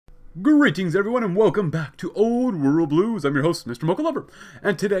Greetings everyone and welcome back to Old World Blues. I'm your host, Mr. Mocha Lover,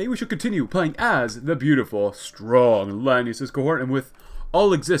 and today we shall continue playing as the beautiful, strong Lanius' cohort, and with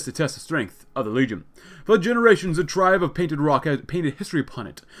all exists to test the strength of the Legion. For generations, a tribe of painted rock has painted history upon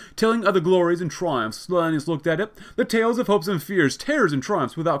it, telling of the glories and triumphs. Lanius looked at it, the tales of hopes and fears, terrors and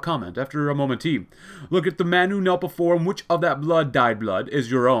triumphs without comment. After a moment he look at the man who knelt before him, which of that blood dyed blood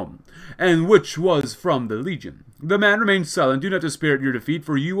is your own, and which was from the Legion. The man remained silent. Do not despair at your defeat,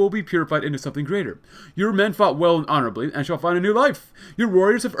 for you will be purified into something greater. Your men fought well and honorably, and shall find a new life. Your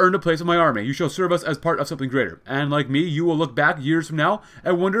warriors have earned a place in my army. You shall serve us as part of something greater. And like me, you will look back years from now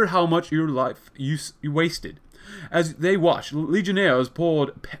and wonder how much your life you wasted. As they watched, legionnaires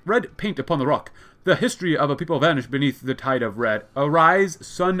poured red paint upon the rock. The history of a people vanished beneath the tide of red. Arise,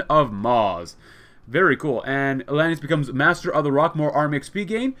 son of Mars. Very cool. And Lanius becomes master of the rock. More army XP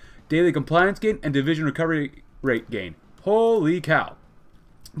gain, daily compliance gain, and division recovery rate gain. Holy cow.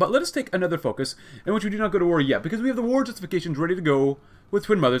 But let us take another focus in which we do not go to war yet, because we have the war justifications ready to go with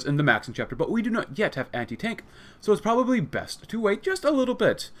Twin Mothers in the Maxing chapter, but we do not yet have anti-tank, so it's probably best to wait just a little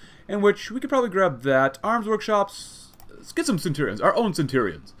bit, in which we could probably grab that. Arms workshops, let's get some Centurions, our own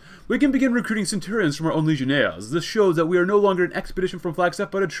Centurions. We can begin recruiting Centurions from our own Legionnaires. This shows that we are no longer an expedition from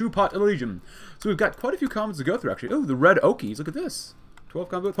Flagstaff, but a true pot of Legion. So we've got quite a few comments to go through, actually. Oh, the Red Okies, look at this. 12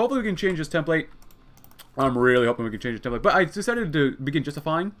 comments. Hopefully we can change this template. I'm really hoping we can change the template. But I decided to begin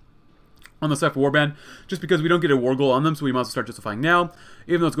justifying on the Cypher Warband, just because we don't get a war goal on them, so we might as well start justifying now,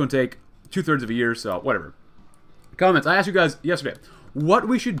 even though it's going to take 2/3 of a year, so whatever. Comments. I asked you guys yesterday what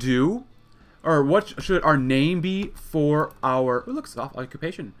we should do, or what should our name be for our... Oh, look, soft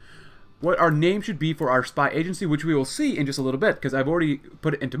occupation. What our name should be for our spy agency, which we will see in just a little bit, because I've already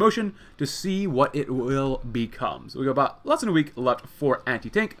put it into motion to see what it will become. So we got about less than a week left for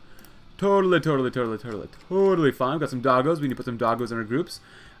anti-tank. Totally fine. We've got some doggos. We need to put some doggos in our groups.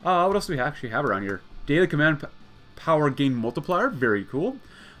 What else do we actually have around here? Daily command power gain multiplier. Very cool.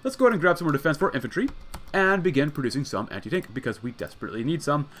 Let's go ahead and grab some more defense for infantry and begin producing some anti-tank, because we desperately need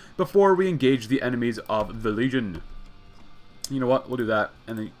some before we engage the enemies of the Legion. You know what? We'll do that,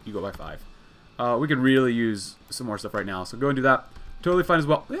 and then you go by 5. We can really use some more stuff right now, so go and do that. Totally fine as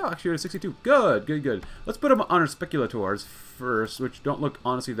well. Yeah, actually we're at 62. Good. Let's put them on our speculators first, which don't look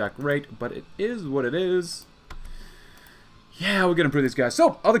honestly that great, but it is what it is. Yeah, we're gonna improve these guys.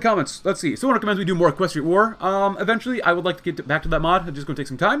 So, other comments. Let's see. Someone recommends we do more Equestrian War. Eventually, I would like to get back to that mod. It's just gonna take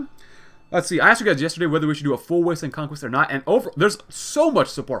some time. Let's see. I asked you guys yesterday whether we should do a full Wasteland Conquest or not, and there's so much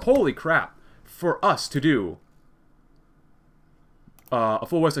support. Holy crap, for us to do a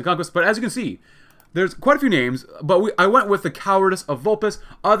full Wasteland Conquest. But as you can see, there's quite a few names, but I went with the Cowardice of Vulpes.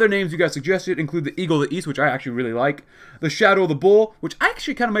 Other names you guys suggested include the Eagle of the East, which I actually really like. The Shadow of the Bull, which I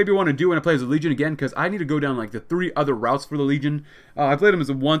actually kind of maybe want to do when I play as the Legion again, because I need to go down like the 3 other routes for the Legion. I played them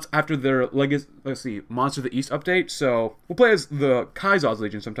as once after their Monster of the East update, so we'll play as the Kaizad's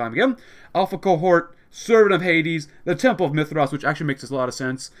Legion sometime again. Alpha Cohort, Servant of Hades, the Temple of Mithras, which actually makes a lot of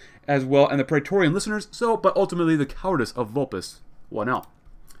sense as well, and the Praetorian Listeners. So, but ultimately the Cowardice of Vulpes won out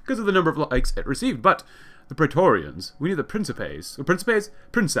because of the number of likes it received. But the Praetorians, we need the Principes. Or Principes?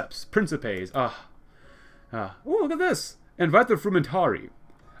 Princeps. Principes. Oh, look at this. Invite the Frumentari.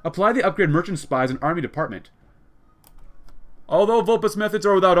 Apply the upgrade merchant spies and army department. Although Vulpes methods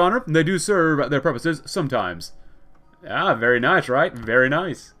are without honor, they do serve their purposes sometimes. Ah, very nice, right? Very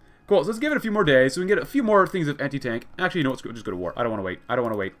nice. Cool, so let's give it a few more days so we can get a few more things of anti-tank. Actually, you know what? Let's just go to war. I don't want to wait.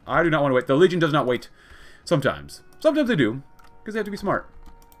 I do not want to wait. The Legion does not wait. Sometimes. Sometimes they do, because they have to be smart.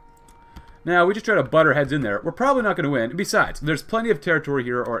 Now, we just try to butt our heads in there. We're probably not going to win. Besides, there's plenty of territory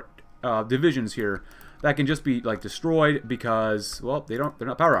here, or divisions here, that can just be like destroyed because, well, they're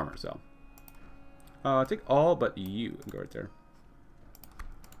not power armor. So, take all but you and go right there.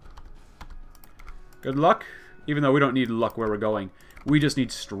 Good luck. Even though we don't need luck where we're going, we just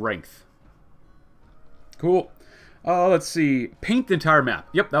need strength. Cool. Let's see. Paint the entire map.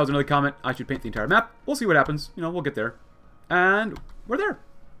 Yep, that was another comment. I should paint the entire map. We'll see what happens. You know, we'll get there, and we're there.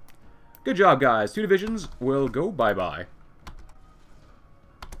 Good job, guys. 2 divisions will go bye-bye.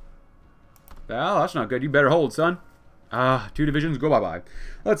 Well, that's not good. You better hold, son. 2 divisions, go bye-bye.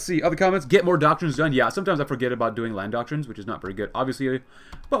 Let's see. Other comments. Get more doctrines done. Yeah, sometimes I forget about doing land doctrines, which is not very good, obviously.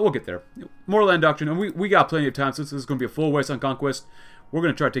 But we'll get there. More land doctrine. And we got plenty of time since this is going to be a full Wasteland Conquest. We're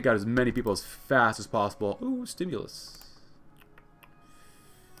going to try to take out as many people as fast as possible. Ooh, stimulus.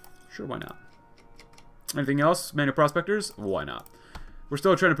 Sure, why not? Anything else? Manual prospectors? Why not? We're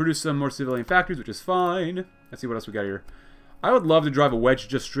still trying to produce some more civilian factories, which is fine. Let's see what else we got here. I would love to drive a wedge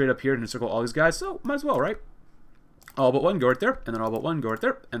just straight up here and encircle all these guys, so might as well, right? All but one go right there, and then all but one go right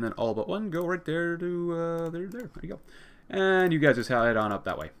there, and then all but one go right there to there. There you go. And you guys just head on up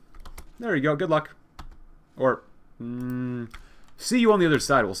that way. There you go. Good luck. Or, see you on the other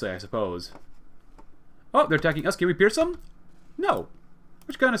side, we'll say, I suppose. Oh, they're attacking us. Can we pierce them? No.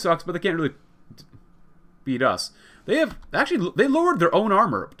 Which kind of sucks, but they can't really beat us. They have, actually, they lowered their own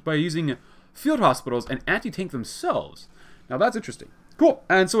armor by using field hospitals and anti-tank themselves. Now, that's interesting. Cool.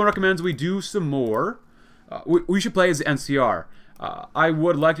 And someone recommends we do some more. We should play as the NCR. I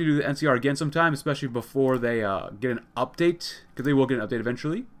would like to do the NCR again sometime, especially before they get an update, because they will get an update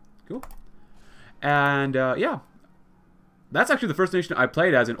eventually. Cool. And, yeah. That's actually the first nation I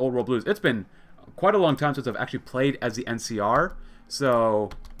played as in Old World Blues. It's been quite a long time since I've actually played as the NCR. So,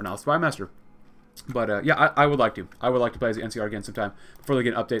 or now Spymaster. But, yeah, I would like to. I would like to play as the NCR again sometime before they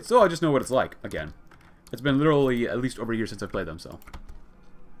get an update, so I just know what it's like again. It's been literally at least over a year since I've played them, so.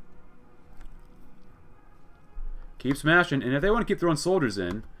 Keep smashing, and if they want to keep throwing soldiers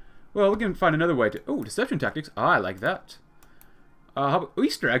in, well, we can find another way to... Oh, deception tactics. I like that. How about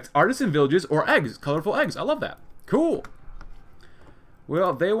Easter eggs, artisan villages, or eggs. Colorful eggs. I love that. Cool.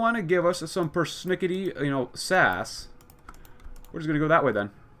 Well, they want to give us some persnickety, you know, sass. We're just going to go that way, then.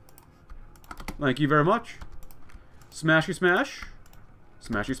 Thank you very much. Smashy smash.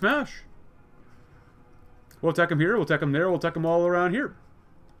 Smashy smash. We'll attack them here, we'll attack them there, we'll attack them all around here.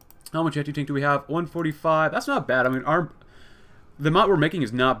 How much anti-tank do we have? 145. That's not bad. I mean, the amount we're making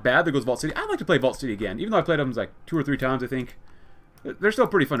is not bad. There goes Vault City. I'd like to play Vault City again, even though I played them like 2 or 3 times, I think. They're still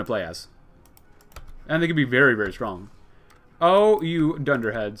pretty fun to play as. And they can be very, very strong. Oh, you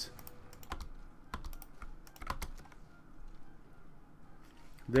dunderheads.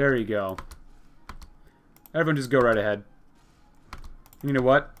 There you go. Everyone just go right ahead. You know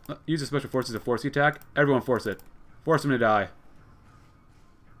what? Use the special forces to force the attack. Everyone force it. Force them to die.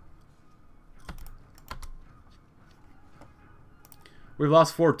 We've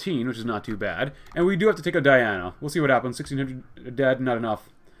lost 14, which is not too bad. And we do have to take out Diana. We'll see what happens. 1,600 dead, not enough.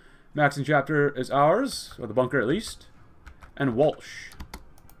 Maxing chapter is ours, or the bunker at least. And Walsh.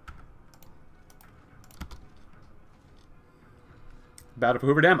 Battle for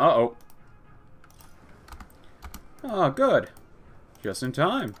Hoover Dam. Uh-oh. Oh, good. Just in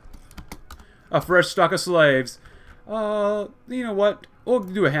time. A fresh stock of slaves. You know what? We'll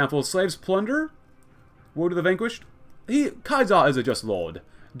do a handful of slaves. Plunder. Woe to the vanquished. Kaiser is a just lord.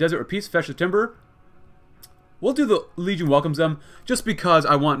 Desert repeats. Fetch the timber. We'll do the Legion welcomes them, just because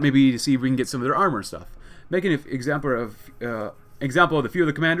I want maybe to see if we can get some of their armor and stuff. Making an example of the few of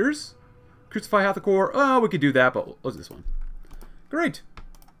the commanders. Crucify half the corps. Oh, we could do that, but let's do this one. Great.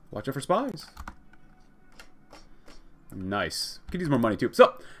 Watch out for spies. Nice. Could use more money too.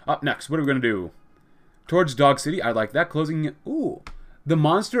 So, up next, what are we going to do? Towards Dog City. I like that. Closing. Ooh. The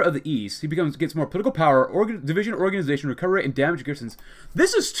monster of the East. He gets more political power, division, organization, recovery, and damage garrisons.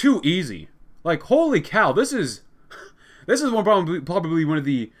 This is too easy. Like, holy cow. This is probably one of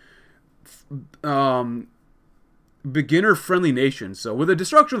the beginner-friendly nations. So, with the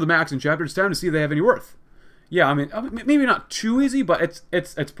destruction of the Max and chapter, it's time to see if they have any worth. Yeah, I mean, maybe not too easy, but it's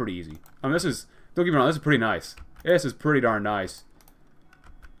pretty easy. I mean, don't get me wrong, this is pretty nice. This is pretty darn nice.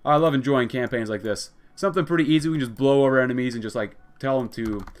 I love enjoying campaigns like this. Something pretty easy. We can just blow over enemies and just like tell them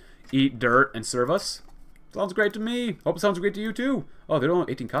to eat dirt and serve us. Sounds great to me. Hope it sounds great to you too. Oh, they don't have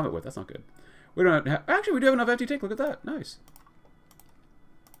 18 combat with. That's not good. We don't have, actually, we do have enough anti-tank. Look at that. Nice.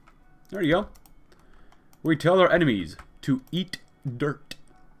 There you go. We tell our enemies to eat dirt.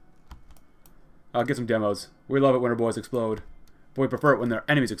 I'll get some demos. We love it when our boys explode. But we prefer it when their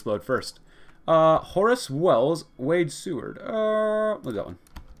enemies explode first. Horace Wells, Wade Seward. Look at that one.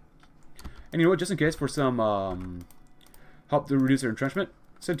 And you know what? Just in case for some help to reduce their entrenchment,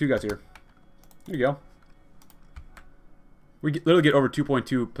 send 2 guys here. There you go. We literally get over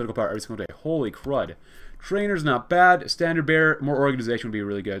 2.2 political power every single day. Holy crud. Trainer's not bad. Standard bearer, more organization would be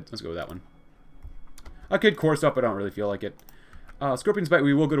really good. Let's go with that one. I could core stuff, but I don't really feel like it. Scorpion's Bite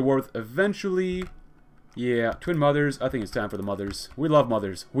we will go to war with eventually. Yeah, Twin Mothers. I think it's time for the mothers. We love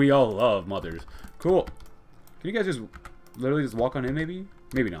mothers. We all love mothers. Cool. Can you guys just literally just walk on in, maybe?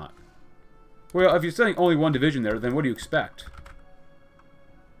 Maybe not. Well, if you're sending only 1 division there, then what do you expect?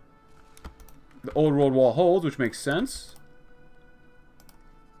 The old world wall holds, which makes sense.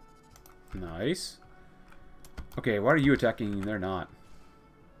 Nice. Okay, why are you attacking and they're not?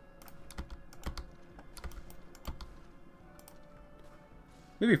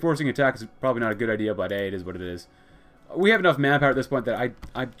 Maybe forcing attack is probably not a good idea, but hey, it is what it is. We have enough manpower at this point that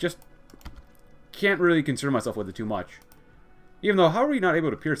I just can't really concern myself with it too much. Even though, how are we not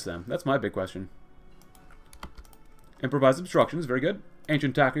able to pierce them? That's my big question. Improvised obstructions, very good.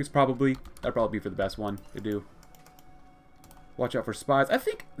 Ancient tactics, probably. That'd probably be for the best one to do. Watch out for spies. I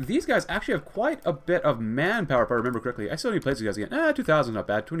think these guys actually have quite a bit of manpower, if I remember correctly. I still need to play these guys again. 2,000, not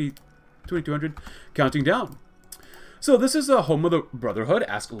bad. 2200, counting down. So this is a home of the Brotherhood,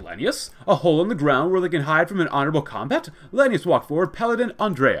 asked Lanius. A hole in the ground where they can hide from an honorable combat? Lanius walked forward, Paladin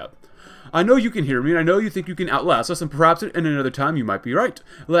Andrea. I know you can hear me, and I know you think you can outlast us, and perhaps in another time you might be right.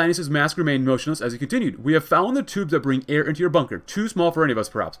 Lanius' mask remained motionless as he continued. We have found the tubes that bring air into your bunker. Too small for any of us,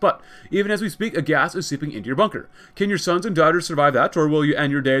 perhaps, but even as we speak, a gas is seeping into your bunker. Can your sons and daughters survive that, or will you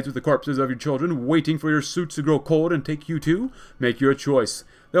end your days with the corpses of your children, waiting for your suits to grow cold and take you too? Make your choice.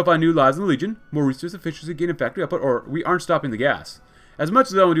 They'll find new lives in the Legion, more resource efficiency gain in factory output, or we aren't stopping the gas. As much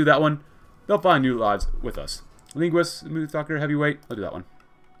as I want to do that one, they'll find new lives with us. Linguist, Smooth Talker, Heavyweight, I'll do that one.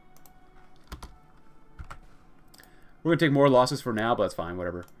 We're going to take more losses for now, but that's fine,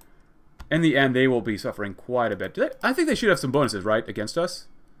 whatever. In the end, they will be suffering quite a bit. I think they should have some bonuses, right, against us?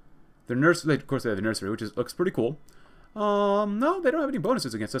 Their nursery, of course they have the nursery, which looks pretty cool. No, they don't have any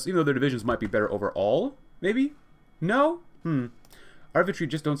bonuses against us, even though their divisions might be better overall. Maybe? No? Our infantry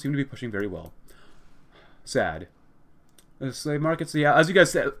just don't seem to be pushing very well. Sad. The slave markets, yeah, as you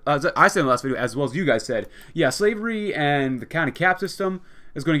guys said, as I said in the last video, as well as you guys said, yeah, slavery and the county cap system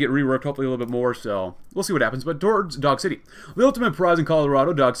is going to get reworked, hopefully a little bit more, so we'll see what happens. But towards Dog City. The ultimate prize in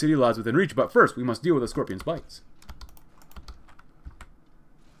Colorado, Dog City, lies within reach, but first, we must deal with the scorpion's bites.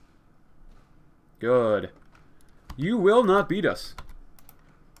 Good. You will not beat us.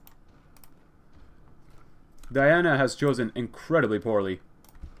 Diana has chosen incredibly poorly.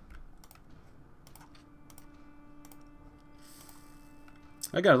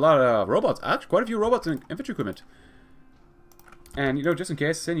 I got a lot of robots. Actually, quite a few robots and infantry equipment. And, you know, just in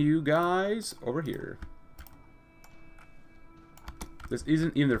case, send you guys over here. This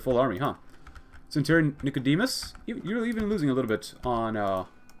isn't even their full army, huh? Centurion Nicodemus? You're even losing a little bit on,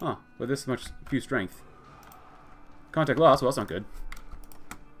 with this much few strength. Contact loss, well, that's not good.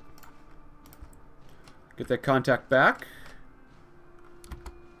 Get that contact back.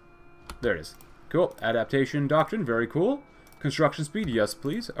 There it is. Cool. Adaptation Doctrine, very cool. Construction speed, yes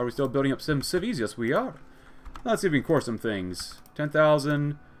please. Are we still building up some civies? Yes we are. Let's see if we can core some things.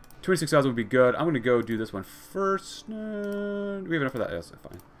 10,000. 26,000 would be good. I'm going to go do this one first. Do we have enough of that? Yes,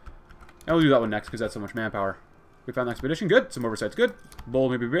 fine. And we'll do that one next because that's so much manpower. We found the expedition. Good. Some oversight's good. Bull,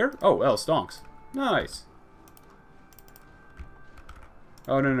 maybe bear. Oh, well, stonks. Nice.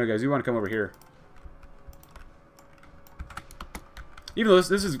 Oh, no, guys. You want to come over here. Even though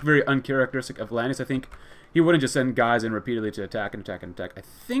this is very uncharacteristic of Lanius, I think he wouldn't just send guys in repeatedly to attack and attack and attack. I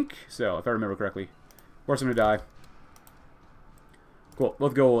think so, if I remember correctly. Force him to die. Cool.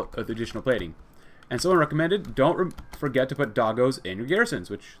 Let's go with additional plating. And someone recommended, don't forget to put doggos in your garrisons,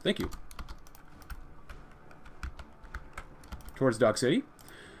 which, thank you. Towards Dog City.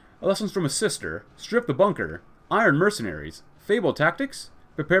 Lessons from a sister. Strip the bunker. Iron mercenaries. Fable tactics.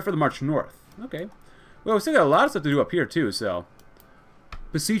 Prepare for the march north. Okay. Well, we still got a lot of stuff to do up here, too, so...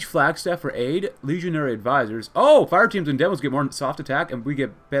 Besiege Flagstaff for aid. Legionary advisors. Oh! Fire teams and demos get more soft attack, and we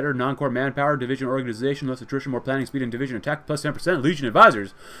get better non-core manpower, division organization, less attrition, more planning speed, and division attack, plus 10%. Legion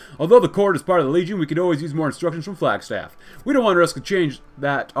advisors. Although the Cohort is part of the Legion, we could always use more instructions from Flagstaff. We don't want to risk a change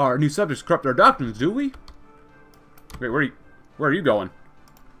that our new subjects corrupt our doctrines, do we? Wait, where are you going?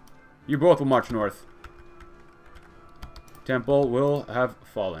 You both will march north. Temple will have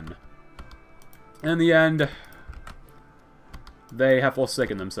fallen. In the end... they have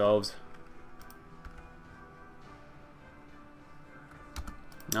forsaken themselves.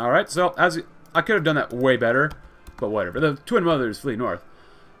 Alright, so I could have done that way better, but whatever. The Twin Mothers flee north.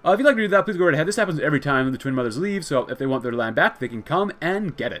 If you'd like to do that, please go right ahead. This happens every time the Twin Mothers leave, so if they want their land back, they can come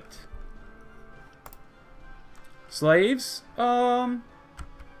and get it. Slaves? Enslave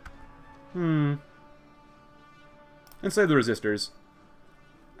the resistors.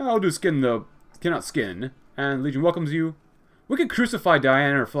 I'll do skin the... cannot skin. And Legion welcomes you. We could crucify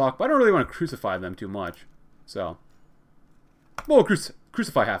Diana or Flock, but I don't really want to crucify them too much. So, we'll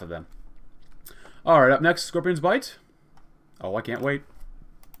crucify half of them. Alright, up next, Scorpion's Bite. Oh, I can't wait.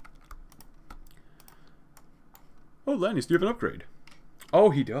 Oh, Lanius, do you have an upgrade? Oh,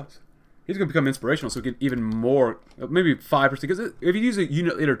 he does. He's going to become inspirational, so we get even more, maybe 5%. Because if you use a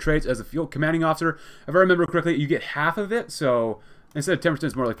unit leader traits as a field commanding officer, if I remember correctly, you get half of it. So, instead of 10%,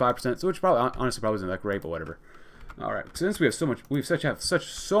 it's more like 5%. So, which probably, honestly, probably isn't that great, but whatever. Alright, since we have so much,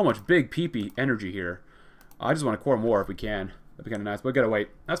 so much big PP energy here, I just want to core more if we can. That'd be kind of nice, but we gotta wait.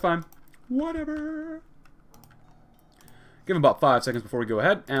 That's fine. Whatever. Give him about 5 seconds before we go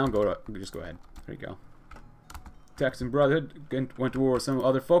ahead, and just go ahead. There you go. Texan Brotherhood went to war with some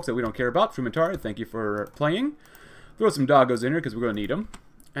other folks that we don't care about. Frumentari, thank you for playing. Throw some doggos in here because we're gonna need them.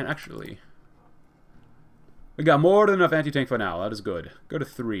 And actually, we got more than enough anti-tank for now. That is good. Go to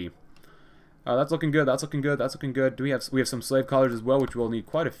 3. That's looking good. That's looking good. That's looking good. We have some slave collars as well, which we'll need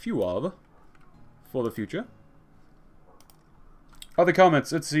quite a few of for the future. Other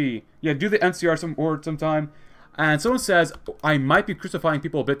comments. Let's see. Yeah, do the NCR sometime. And someone says I might be crucifying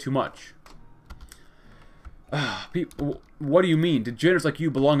people a bit too much. People, what do you mean? Degenerates like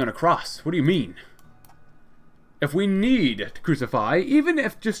you belong on a cross. What do you mean? If we need to crucify, even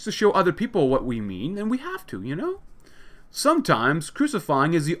if just to show other people what we mean, then we have to, you know? Sometimes,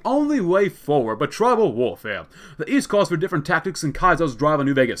 crucifying is the only way forward, but tribal warfare. The East calls for different tactics than Kaiser's drive on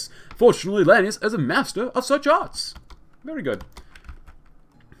New Vegas. Fortunately, Lanius is a master of such arts. Very good.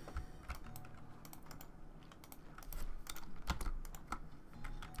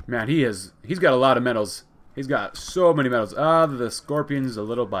 Man, he's got a lot of medals. He's got so many medals. The Scorpions, the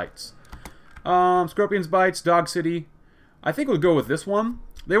little bites. Scorpions bites, Dog City. I think we'll go with this one.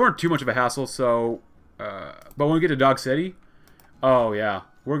 They weren't too much of a hassle, so... but when we get to Dog City, oh yeah,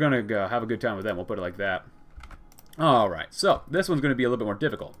 we're gonna have a good time with them. We'll put it like that. Alright, so this one's gonna be a little bit more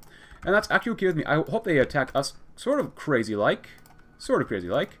difficult. And that's actually okay with me. I hope they attack us sort of crazy-like. Sort of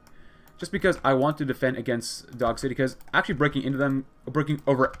crazy-like. Just because I want to defend against Dog City, because actually breaking into them, breaking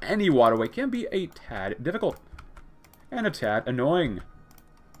over any waterway can be a tad difficult. And a tad annoying.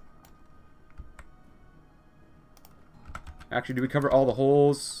 Actually, do we cover all the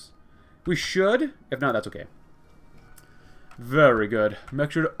holes? We should. If not, that's okay. Very good.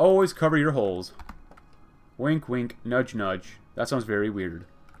 Make sure to always cover your holes. Wink, wink, nudge, nudge. That sounds very weird.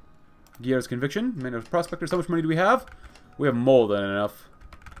 Gear's conviction. Man of prospectors. How much money do we have? We have more than enough.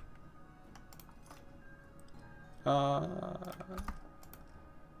 But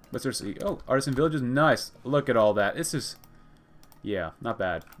seriously, oh, artisan villages, nice. Look at all that. This is, yeah, not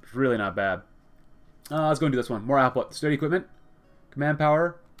bad. Really not bad. Let's go and do this one. More output. Sturdy equipment. Command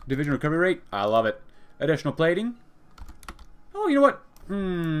power. Division recovery rate. I love it. Additional plating. Oh, you know what?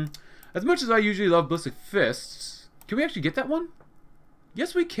 As much as I usually love ballistic fists, can we actually get that one?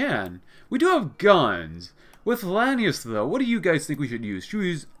 Yes, we can. We do have guns. With Lanius, though, what do you guys think we should use? Should we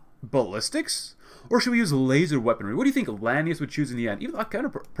use ballistics? Or should we use laser weaponry? What do you think Lanius would choose in the end? Even though I kind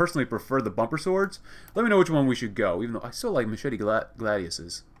of personally prefer the bumper swords. Let me know which one we should go, even though I still like machete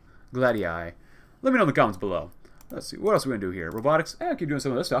gladiuses. Gladii. Let me know in the comments below. Let's see, what else are we going to do here? Robotics? I keep doing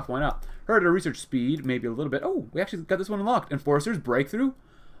some of this stuff, why not? Heard our research speed, maybe a little bit. Oh, we actually got this one unlocked. Enforcers, breakthrough.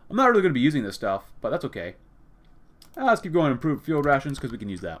 I'm not really going to be using this stuff, but that's okay. Let's keep going and improve fuel rations, because we can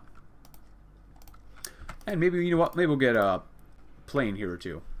use that. And maybe, you know what, maybe we'll get a plane here or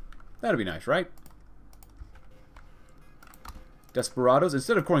two. That'd be nice, right? Desperados.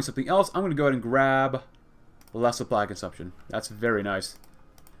 Instead of coring something else, I'm going to go ahead and grab less supply consumption. That's very nice.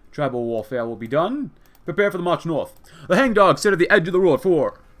 Tribal warfare will be done. Prepare for the march north. The hangdogs sit at the edge of the world,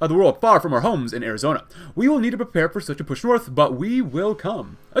 far from our homes in Arizona. We will need to prepare for such a push north, but we will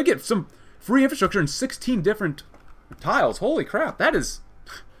come. I get some free infrastructure and 16 different tiles. Holy crap, that is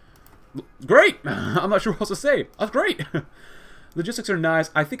great. I'm not sure what else to say. That's great. Logistics are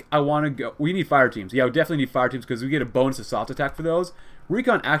nice. I think I want to go. We need fire teams. Yeah, we definitely need fire teams because we get a bonus to soft attack for those.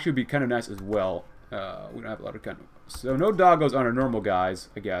 Recon actually would be kind of nice as well. We don't have a lot of recon. So no doggos on our normal guys,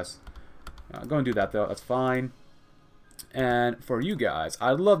 I guess. Go and do that though. That's fine. And for you guys,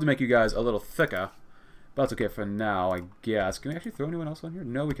 I'd love to make you guys a little thicker. But that's okay for now, I guess. Can we actually throw anyone else on here?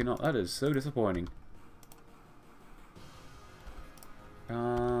 No, we cannot. That is so disappointing.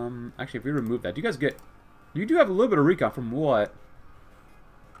 Actually, if we remove that, do you guys get... You do have a little bit of recon from what?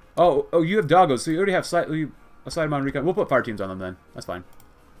 Oh, you have doggos, so you already have slightly a slight amount of recon. We'll put fire teams on them then. That's fine.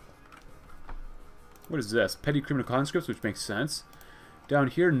 What is this? Petty criminal conscripts, which makes sense. Down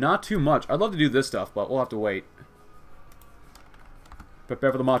here, not too much. I'd love to do this stuff, but we'll have to wait.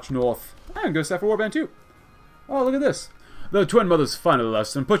 Prepare for the march north. And go set for Warband 2. Oh, look at this. The Twin Mother's final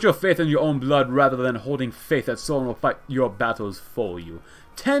lesson. Put your faith in your own blood rather than holding faith that someone will fight your battles for you.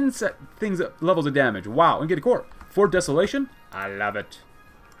 10 levels of damage. Wow. And get a core. Fort Desolation. I love it.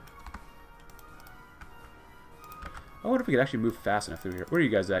 I wonder if we could actually move fast enough through here. Where are you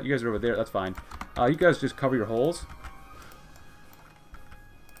guys at? You guys are over there. That's fine. You guys just cover your holes.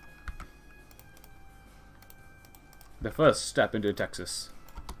 The first step into Texas.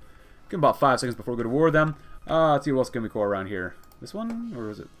 Give them about 5 seconds before we go to war with them. Let's see what else can we core around here. This one?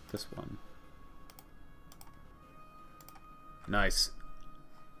 Or is it this one? Nice.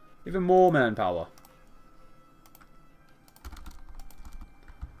 Even more manpower.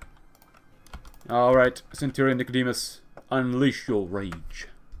 Alright, Centurion Nicodemus, unleash your rage.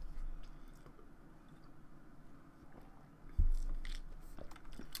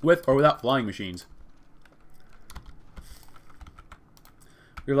 With or without flying machines.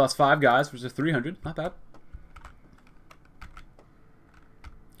 We've lost 5 guys, which is 300. Not bad.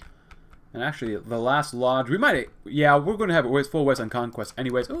 And actually, the last lodge, we might... Yeah, we're going to have it full West on Conquest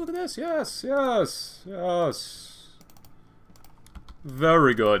anyways. Oh, look at this. Yes, yes, yes.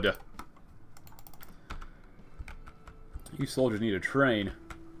 Very good. You soldiers need to train.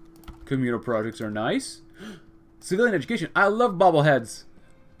 Communal projects are nice. Civilian education. I love bobbleheads.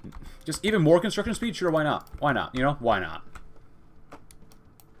 Just even more construction speed? Sure, why not? Why not? You know, why not?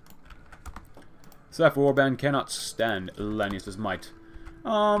 South Warband cannot stand Lanius' might.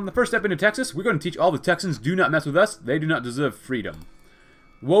 The first step into Texas, we're going to teach all the Texans, do not mess with us. They do not deserve freedom.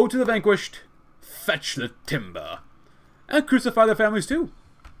 Woe to the vanquished. Fetch the timber. And crucify their families too.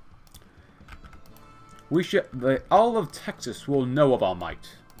 All of Texas will know of our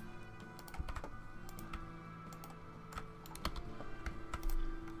might.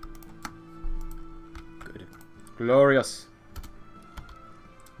 Good. Glorious.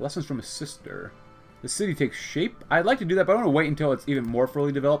 Lessons from a sister. The city takes shape. I'd like to do that, but I want to wait until it's even more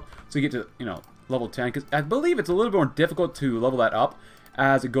fully developed so you get to, you know, level 10. Because I believe it's a little bit more difficult to level that up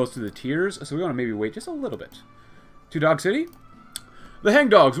as it goes through the tiers. So we want to maybe wait just a little bit. To Dog City. The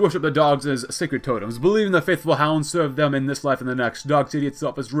hangdogs worship the dogs as sacred totems, believing the faithful hounds serve them in this life and the next. Dog City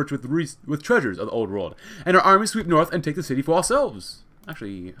itself is rich with treasures of the old world. And our armies sweep north and take the city for ourselves.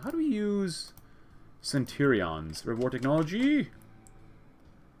 Actually, how do we use Centurions? Reward technology?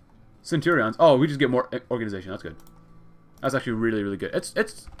 Centurions. Oh, we just get more organization. That's good. That's actually really, really good.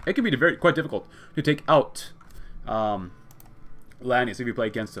 It can be quite difficult to take out Lanius if you play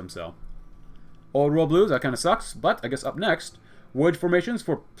against him. So, Old World Blues, that kind of sucks. But I guess up next, Wood formations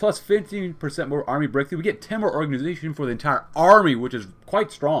for plus 15% more army breakthrough. We get 10 more organization for the entire army, which is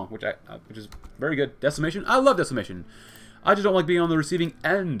quite strong. Which is very good. Decimation. I love decimation. I just don't like being on the receiving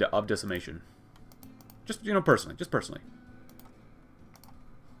end of decimation. Just personally. Just personally.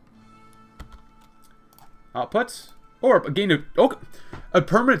 Output. Or a gain of... Oh, a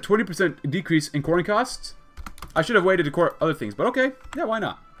permanent 20% decrease in coring costs. I should have waited to core other things, but okay. Yeah, why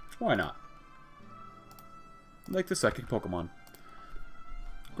not? Why not? Like the psychic Pokemon.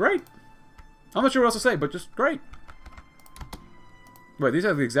 Great. I'm not sure what else to say, but just great. Wait, these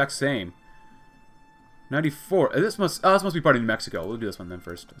are the exact same. 94. This must be part of New Mexico. We'll do this one then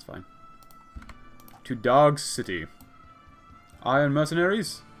first. That's fine. To Dog City. Iron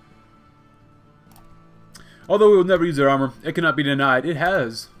Mercenaries. Although we will never use their armor, it cannot be denied. It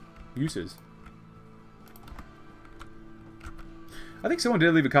has uses. I think someone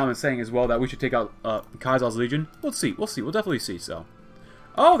did leave a comment saying as well that we should take out Kaiser's Legion. We'll see. We'll see. We'll definitely see. So,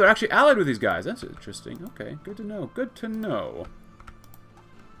 oh, they're actually allied with these guys. That's interesting. Okay, good to know. Good to know.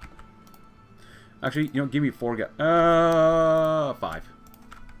 Actually, you know, give me 4 guys. 5.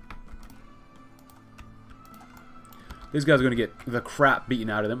 These guys are going to get the crap beaten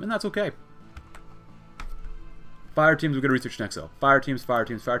out of them, and that's okay. Fire teams, we're going to research next, though. Fire teams, fire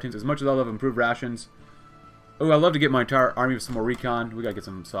teams, fire teams. As much as I love improved rations. Oh, I'd love to get my entire army with some more recon. We got to get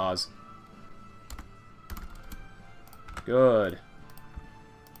some saws. Good.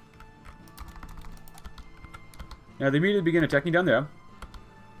 Now, they immediately begin attacking down there.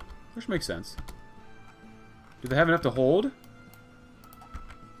 Which makes sense. Do they have enough to hold?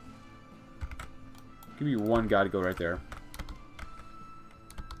 Give me 1 guy to go right there.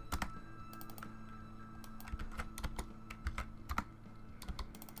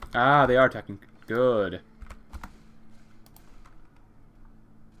 Ah, they are attacking. Good.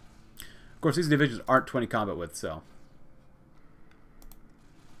 Of course, these divisions aren't 20 combat with, so.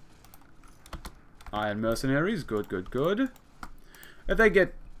 Iron Mercenaries. Good, good, good. If they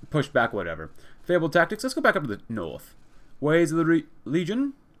get pushed back, whatever. Fabled Tactics. Let's go back up to the north. Ways of the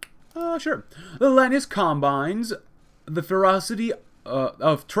Legion. Sure. The Lanius combines the ferocity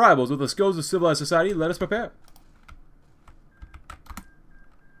of tribals with the skills of civilized society. Let us prepare.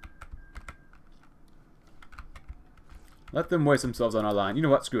 Let them waste themselves on our line. You know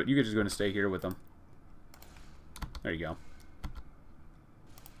what? Screw it. You're just going to stay here with them. There you go.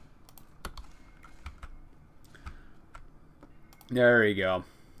 There you go.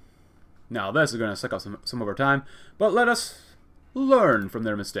 Now, this is going to suck up some of our time, but let us learn from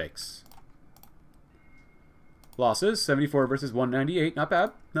their mistakes. Losses, 74 versus 198. Not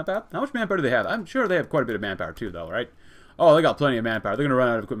bad. Not bad. How much manpower do they have? I'm sure they have quite a bit of manpower too, though, right? Oh, they got plenty of manpower. They're going to run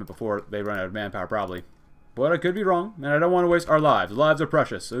out of equipment before they run out of manpower, probably. But I could be wrong, and I don't want to waste our lives. Lives are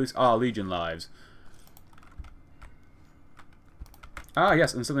precious. At least our Legion lives. Ah,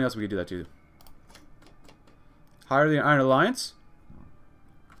 yes, and something else we could do that too. Hire the Iron Alliance.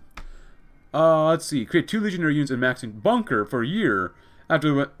 Let's see. Create 2 Legionary units in maxing bunker for a year.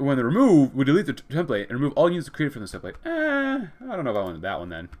 After when they remove, we delete the template and remove all units created from this template. I don't know if I wanted that one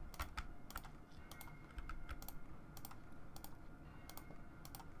then.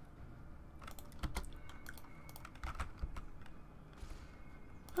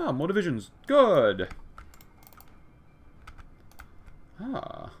 Ah, more divisions. Good.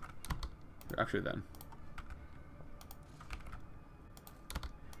 Ah. Actually, then.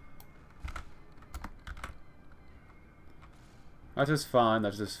 That's just fine.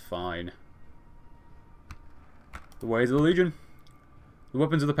 That's just fine. The ways of the Legion. The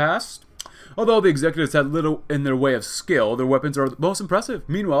weapons of the past. Although the executives had little in their way of skill, their weapons are most impressive.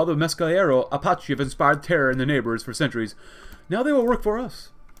 Meanwhile, the Mescalero Apache have inspired terror in their neighbors for centuries. Now they will work for us.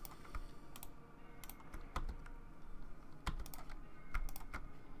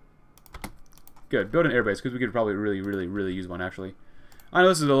 Good. Build an airbase, because we could probably really use one, actually. I know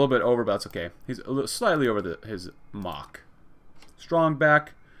this is a little bit over, but that's okay. He's a little, slightly over his mock. Strong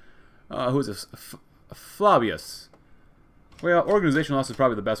back. Who is this? Flavius. Well, organization loss is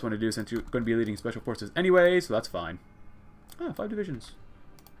probably the best one to do since you're going to be leading special forces anyway, so that's fine. Ah, 5 divisions.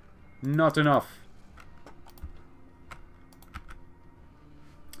 Not enough.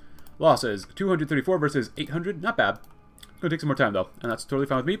 Losses. 234 versus 800. Not bad. It's going to take some more time, though, and that's totally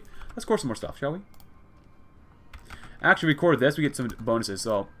fine with me. Let's score some more stuff, shall we? Actually, record this. We get some bonuses,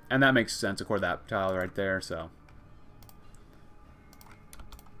 so... And that makes sense. Record that tile right there, so...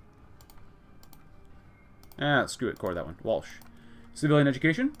 Ah, screw it. Core that one. Walsh. Civilian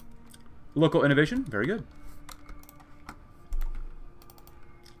education. Local innovation. Very good.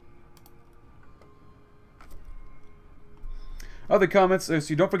 Other comments is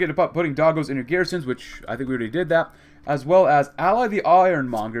you don't forget about putting doggos in your garrisons, which I think we already did that, as well as ally the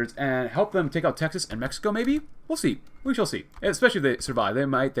ironmongers and help them take out Texas and Mexico, maybe? We'll see. We shall see. Especially if they survive. They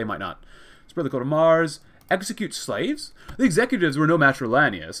might not. Spread the code to Mars. Execute slaves? The executives were no match for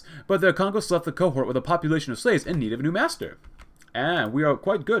Lanius, but the conquest left the cohort with a population of slaves in need of a new master. And we are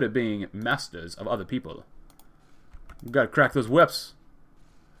quite good at being masters of other people. We've got to crack those whips.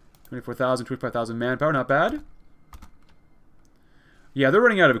 24,000, 25,000 manpower, not bad. Yeah, they're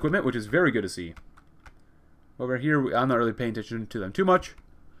running out of equipment, which is very good to see. Over here, I'm not really paying attention to them too much.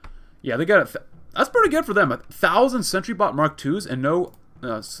 Yeah, they got that's pretty good for them. 1,000 Sentry Bot Mark IIs and no,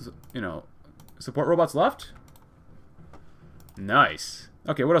 you know, support robots left? Nice.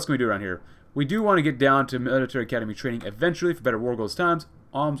 Okay, what else can we do around here? We do want to get down to military academy training eventually for better war goals times.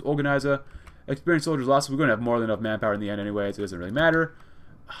 Arms organizer. Experienced soldiers lost. We're going to have more than enough manpower in the end anyway, so it doesn't really matter.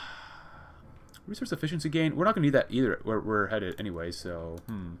 Resource efficiency gain. We're not going to need that either where we're headed anyway, so...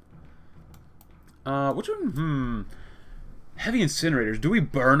 which one? Heavy incinerators. Do we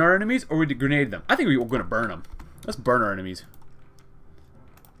burn our enemies or we grenade them? I think we're going to burn them. Let's burn our enemies.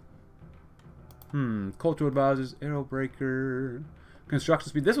 Cultural advisors, arrow breaker, construction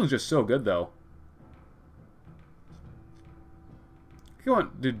speed. This one's just so good though. We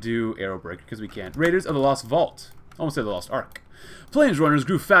want to do arrow breaker because we can. Raiders of the Lost Vault. Almost said the Lost Ark. Plains runners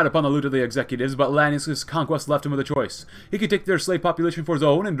grew fat upon the loot of the executives, but Lanius' conquest left him with a choice. He could take their slave population for his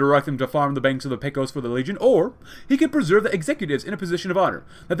own and direct them to farm the banks of the Pecos for the Legion, or he could preserve the executives in a position of honor,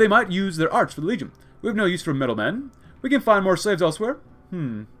 that they might use their arts for the Legion. We have no use for middlemen. We can find more slaves elsewhere.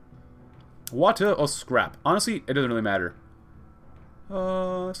 Water or scrap? Honestly, it doesn't really matter.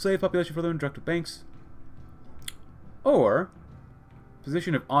 Slave population for them, direct to banks. Or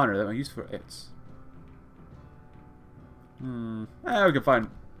position of honor that might use for its. We can find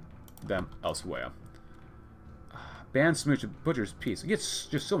them elsewhere. Ban Smooch Butcher's Peace. It gets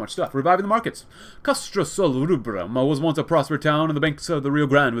just so much stuff. Reviving the markets. Castra Sol Rubrum was once a prosperous town on the banks of the Rio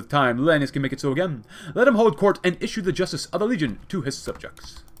Grande. With time, Lanius can make it so again. Let him hold court and issue the justice of the Legion to his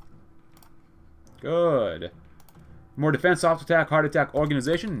subjects. Good. More defense, soft attack, hard attack,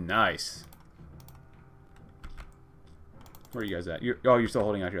 organization. Nice. Where are you guys at? You're still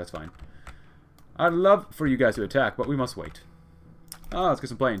holding out here. That's fine. I'd love for you guys to attack, but we must wait. Oh, let's get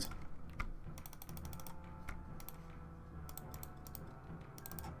some planes.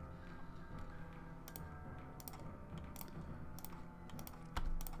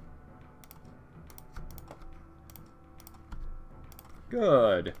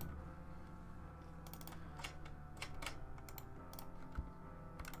 Good.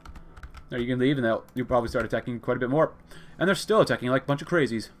 Now you can leave, and you'll probably start attacking quite a bit more. And they're still attacking like a bunch of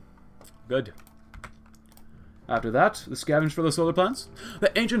crazies. Good. After that, the scavenge for the solar plants.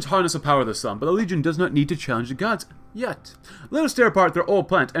 The ancients harness the power of the sun, but the Legion does not need to challenge the gods yet. Let us tear apart their old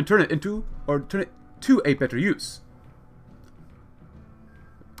plant and turn it to a better use.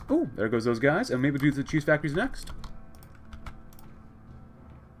 Oh, there goes those guys, and maybe do the cheese factories next.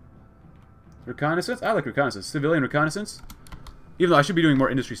 Reconnaissance? I like reconnaissance. Civilian reconnaissance. Even though I should be doing more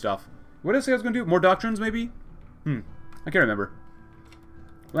industry stuff. What did I say I was going to do? More doctrines, maybe? I can't remember.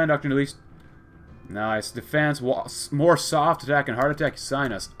 Land doctrine, at least. Nice. Defense, more soft attack and hard attack.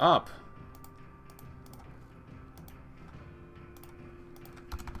 Sign us up.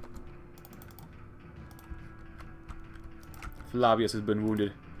 Flavius has been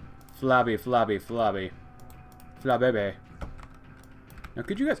wounded. Flabby. Flabebe. Now,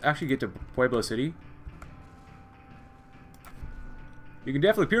 could you guys actually get to Pueblo City? You can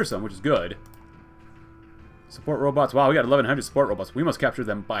definitely pierce them, which is good. Support robots. Wow, we got 1,100 support robots. We must capture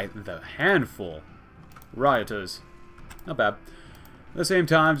them by the handful. Rioters. Not bad. At the same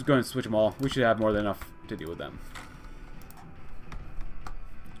time, just go and switch them all. We should have more than enough to deal with them.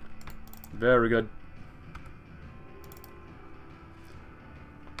 Very good.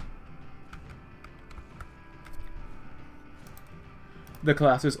 The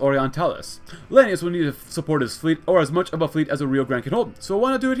class is Orientalis. Lanius will need to support his fleet, or as much of a fleet as a Rio Grande can hold. So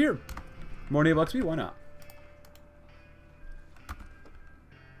why not do it here? More naval XP? Why not?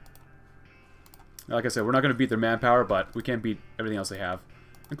 Like I said, we're not going to beat their manpower, but we can beat everything else they have,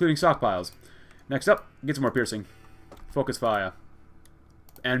 including stockpiles. Next up, get some more piercing. Focus fire.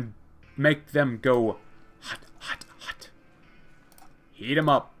 And make them go hot, hot, hot. Heat them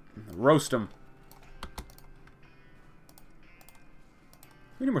up. Roast them.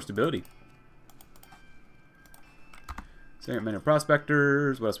 We need more stability. Second minute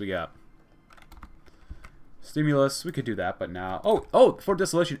prospectors. What else we got? Stimulus. We could do that, but now... Oh! Fort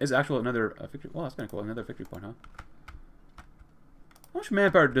Desolation is actually another victory... Well, that's kind of cool. Another victory point, huh? How much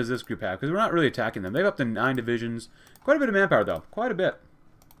manpower does this group have? Because we're not really attacking them. They have up to 9 divisions. Quite a bit of manpower, though. Quite a bit.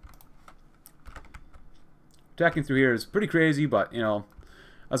 Attacking through here is pretty crazy, but, you know...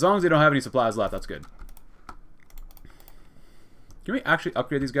 As long as they don't have any supplies left, that's good. Can we actually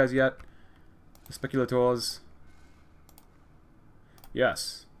upgrade these guys yet? The speculators.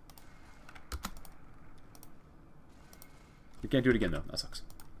 Yes. We can't do it again, though. That sucks.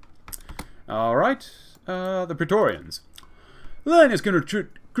 Alright. The Praetorians. Lanius can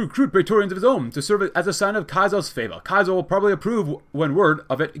recruit Praetorians of his own to serve as a sign of Kaiser's favor. Kaiser will probably approve when word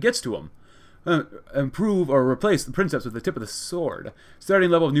of it gets to him. Improve or replace the princeps with the tip of the sword. Starting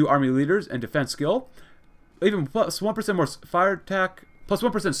level of new army leaders and defense skill. Even plus 1% more fire attack. Plus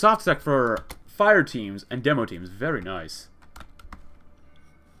 1% soft attack for fire teams and demo teams. Very nice.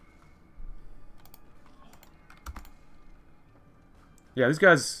 Yeah, these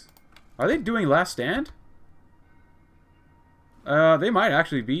guys... Are they doing Last Stand? They might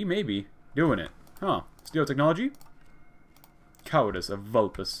actually be, maybe, doing it. Huh. Steel technology? Cowardice of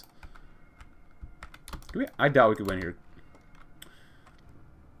Vulpus. I doubt we could win here.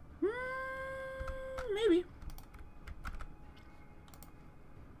 Maybe.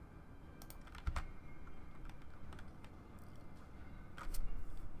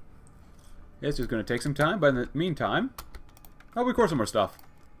 It's just going to take some time, but in the meantime... Oh, we core some more stuff.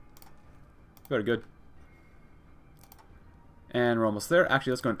 Very good. And we're almost there.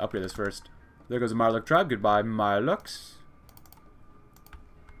 Actually, let's go and upgrade this first. There goes the Marluk tribe. Goodbye, Marluks.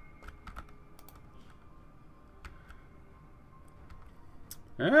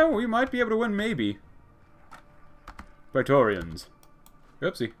 Yeah, we might be able to win, maybe. Praetorians.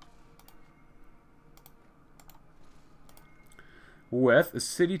 Oopsie. With the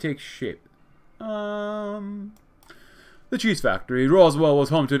city takes shape. The cheese factory. Roswell was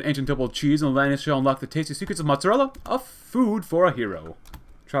home to an ancient temple of cheese, and Lanius shall unlock the tasty secrets of mozzarella. A food for a hero.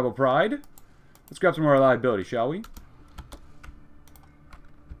 Tribal pride. Let's grab some more reliability, shall we?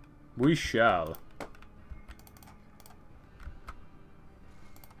 We shall.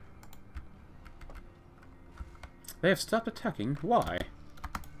 They have stopped attacking. Why?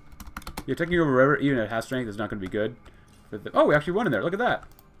 Yeah, taking over a river, even if it has strength, is not going to be good. Oh, we actually won in there. Look at that.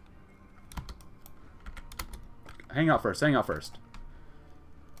 Hang out first. Hang out first.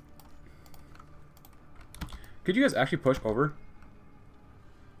 Could you guys actually push over?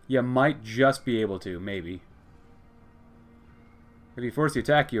 You might just be able to, maybe. If you force the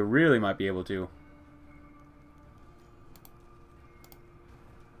attack, you really might be able to.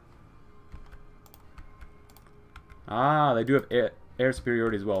 Ah, they do have air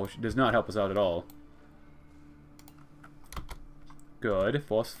superiority as well, which does not help us out at all. Good.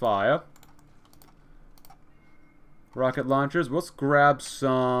 Force fire. Rocket launchers. Let's grab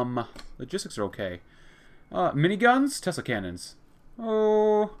some... Logistics are okay. Miniguns? Tesla cannons.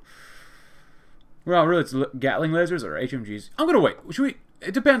 Oh... Well, really, it's Gatling lasers or HMGs. I'm gonna wait. Should we...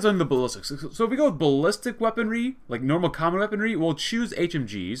 It depends on the ballistics. So if we go with ballistic weaponry, like normal common weaponry, we'll choose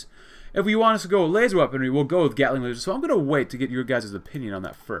HMGs. If we want us to go with laser weaponry, we'll go with Gatling lasers. So I'm gonna wait to get your guys' opinion on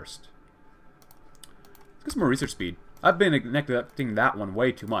that first. Let's get some more research speed. I've been neglecting that one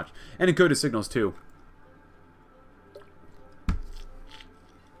way too much. And encoded signals, too.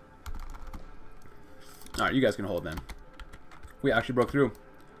 Alright, you guys can hold then. We actually broke through.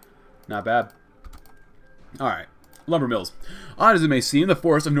 Not bad. Alright. lumber mills. Odd as it may seem, the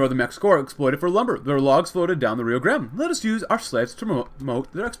forests of northern Mexico are exploited for lumber. Their logs floated down the Rio Grande. Let us use our slaves to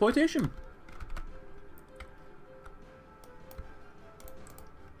promote their exploitation.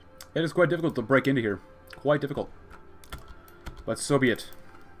 It is quite difficult to break into here. Quite difficult. But so be it.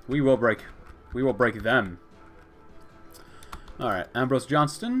 We will break. We will break them. Alright, Ambrose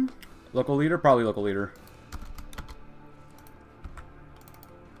Johnston. Local leader? Probably local leader.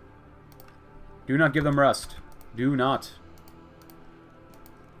 Do not give them rest. Do not.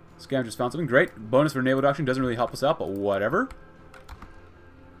 Scam just found something. Great. Bonus for naval doctrine doesn't really help us out, but whatever.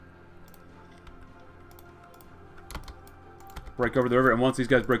 Break over the river, and once these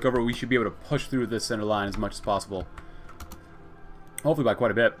guys break over, we should be able to push through this center line as much as possible. Hopefully by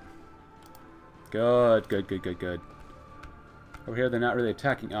quite a bit. Good, good, good, good, good. Over here, they're not really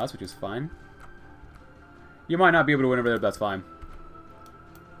attacking us, which is fine. You might not be able to win over there, but that's fine.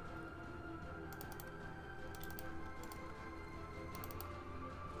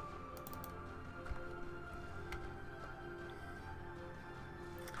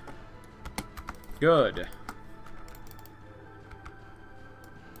 Good.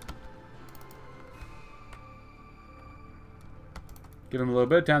 Give them a little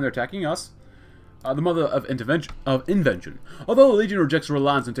bit of time. They're attacking us. The mother of invention. Although the Legion rejects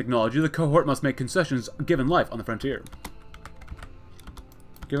reliance on technology, the cohort must make concessions given life on the frontier.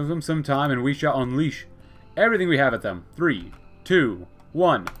 Give them some time and we shall unleash everything we have at them. 3, 2,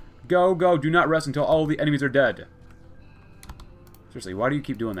 1. Go, go. Do not rest until all the enemies are dead. Seriously, why do you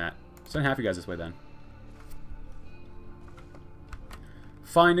keep doing that? Send half you guys this way then.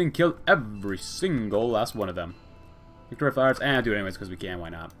 Find and kill every single last one of them. Victoria Flowers, and do it anyways because we can, why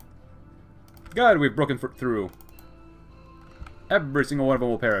not? Good, we've broken through. Every single one of them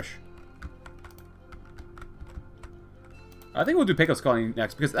will perish. I think we'll do Pecos Colony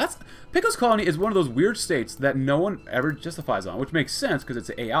next, because Pecos Colony is one of those weird states that no one ever justifies on, which makes sense because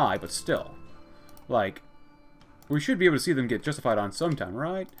it's AI, but still. Like, we should be able to see them get justified on sometime,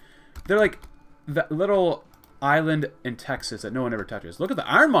 right? They're like that little island in Texas that no one ever touches. Look at the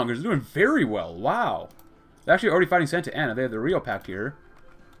Ironmongers, they're doing very well. Wow. They're actually already fighting Santa Ana. They have the Rio Pact here.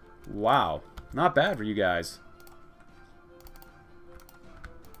 Wow. Not bad for you guys.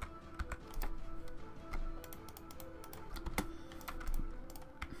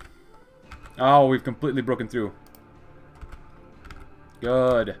 Oh, we've completely broken through.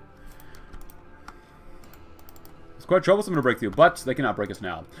 Good. It's quite troublesome to break through, but they cannot break us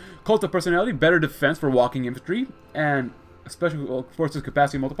now. Cult of Personality, better defense for walking infantry, and Special Forces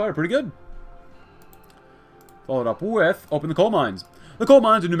Capacity Multiplier, pretty good. Followed up with Open the Coal Mines. The coal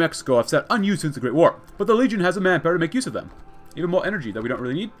mines in New Mexico have sat unused since the Great War, but the Legion has the manpower to make use of them. Even more energy that we don't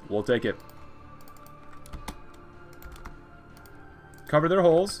really need, we'll take it. Cover their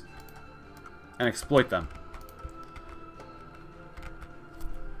holes and exploit them.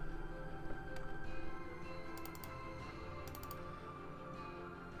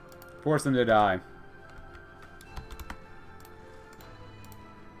 Force them to die.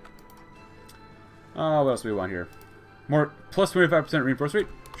 Oh, what else do we want here? More plus 25% reinforce rate?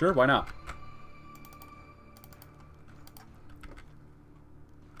 Sure, why not?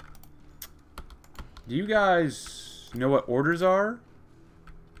 Do you guys know what orders are?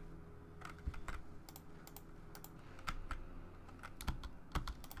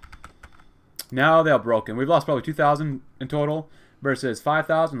 Now they are broken. We've lost probably 2,000 in total versus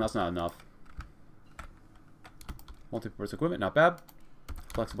 5,000. That's not enough. Multi-purpose equipment, not bad.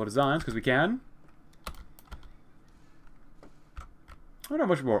 Flexible designs, because we can. I don't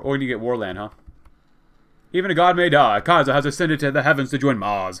know much more. Oh, we need to get Warland, huh? Even a god may die. Kaiser has ascended to the heavens to join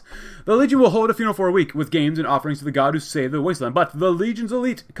Mars. The Legion will hold a funeral for a week with games and offerings to the god who saved the wasteland. But the Legion's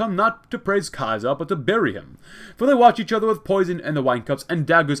elite come not to praise Kaiser, but to bury him. For they watch each other with poison in the wine cups and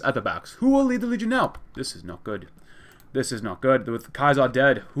daggers at the backs. Who will lead the Legion now? This is not good. This is not good. With Kaiser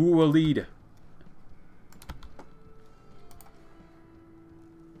dead, who will lead?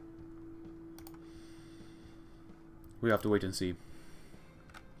 We have to wait and see.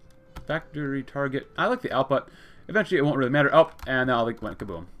 Factory target. I like the output. Eventually it won't really matter. Oh, and now it went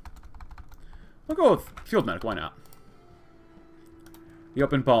kaboom. We'll go with Field Medic, why not? The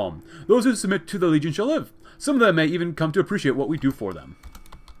open palm. Those who submit to the Legion shall live. Some of them may even come to appreciate what we do for them.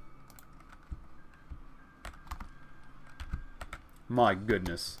 My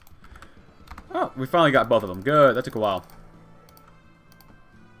goodness. Oh, we finally got both of them. Good, that took a while.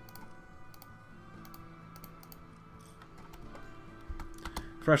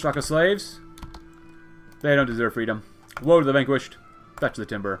 Fresh stock of slaves. They don't deserve freedom. Woe to the vanquished. Fetch the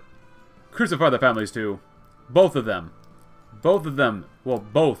timber. Crucify the families too. Both of them. Both of them will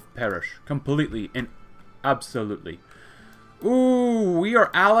both perish completely in Absolutely. Ooh, we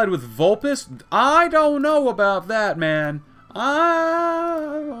are allied with Vulpes? I don't know about that, man.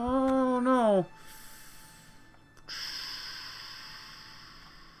 I don't know.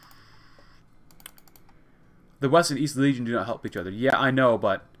 The West and East Legion do not help each other. Yeah, I know,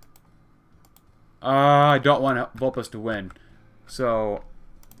 but I don't want Vulpes to win. So,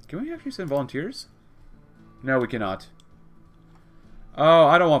 can we actually send volunteers? No, we cannot. Oh,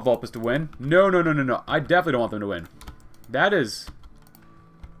 I don't want Vulpes to win. No, no, no, no, no. I definitely don't want them to win. That is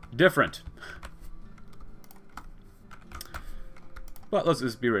different. But let's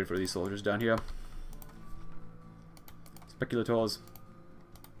just be ready for these soldiers down here. Speculators.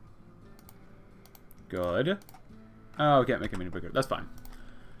 Good. Oh, we can't make him any bigger. That's fine.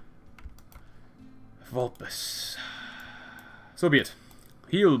 Vulpes. So be it.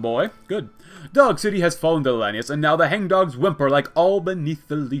 Heal, boy. Good. Dog City has fallen to Lanius, and now the hangdogs whimper like all beneath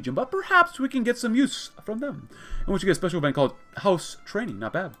the Legion. But perhaps we can get some use from them. And we should get a special event called House Training.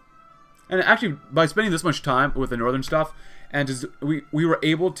 Not bad. And actually, by spending this much time with the northern stuff, and just, we were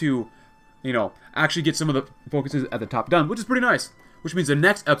able to, you know, actually get some of the focuses at the top done, which is pretty nice. Which means the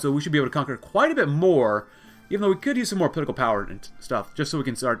next episode we should be able to conquer quite a bit more, even though we could use some more political power and stuff, just so we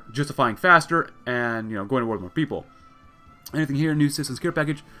can start justifying faster and, you know, going to war with more people. Anything here? New Citizens Care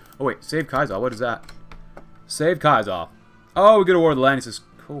Package. Oh wait, save Kaiser. What is that? Save Kaiser. Oh, we go to war with Lanius'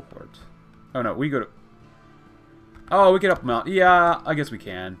 Cohort. Oh no, we go to... Oh, we can up them out. Yeah, I guess we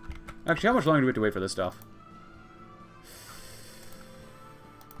can. Actually, how much longer do we have to wait for this stuff?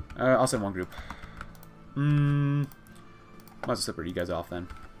 I'll send one group. Might as well separate you guys off then.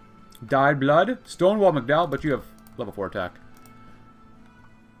 Dyed Blood. Stonewall McDowell, but you have level 4 attack.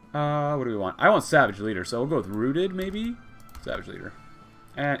 What do we want? I want Savage Leader, so we'll go with Rooted, maybe? Savage Leader.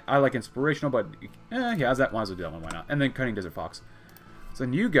 And I like Inspirational, but he has that. Might as well do that one, why not? And then Cunning Desert Fox. So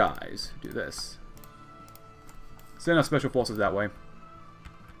then you guys do this. Send out Special Forces that way.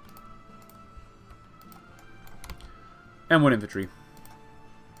 And 1 infantry.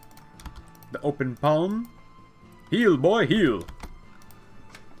 The Open Palm. Heal, boy, heal.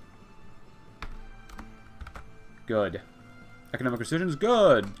 Good. Economic Precision's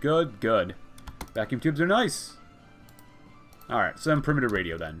good. Good, good. Vacuum tubes are nice. Alright, send perimeter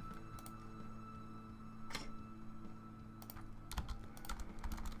radio then.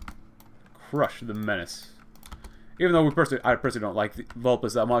 Crush the Menace. Even though I personally don't like the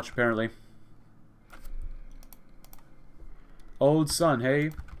Vulpes that much, apparently. Old Sun,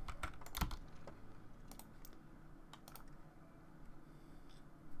 hey.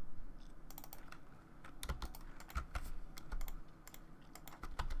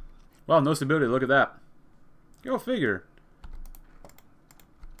 Wow, no stability, look at that. Go figure.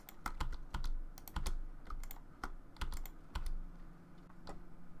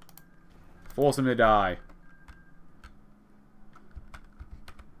 Force him to die.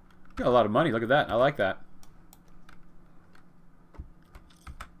 Got a lot of money, look at that. I like that.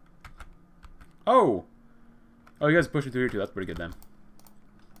 Oh! Oh, you guys are pushing through here too. That's pretty good then.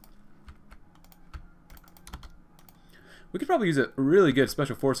 We could probably use a really good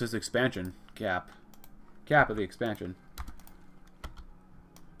Special Forces expansion cap. Cap of the expansion.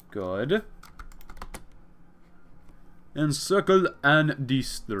 Good. Encircle and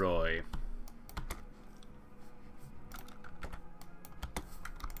destroy.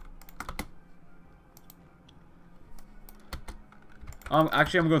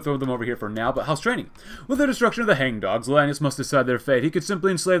 Actually, I'm going to throw them over here for now, but House Training. With the destruction of the hangdogs, Lanius must decide their fate. He could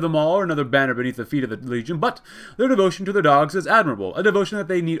simply enslave them all or another banner beneath the feet of the Legion, but their devotion to their dogs is admirable, a devotion that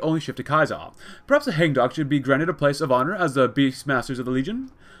they need only shift to Kaiser. Perhaps the hangdogs should be granted a place of honor as the Beastmasters of the Legion.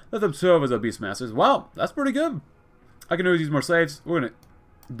 Let them serve as the Beastmasters. Wow, that's pretty good. I can always use more slaves. We're going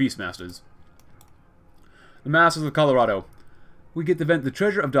to Beastmasters. The Masters of Colorado. We get the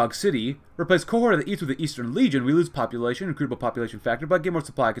treasure of Dog City. Replace Cohort of the East with the Eastern Legion. We lose population, recruitable population factor, but get more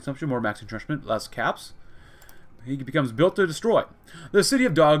supply consumption, more max entrenchment, less caps. He becomes built to destroy. The City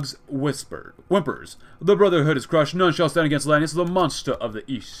of Dogs whimpers. The Brotherhood is crushed. None shall stand against Lanius, the monster of the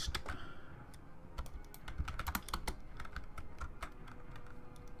East.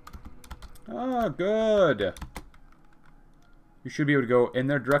 Ah, good. You should be able to go in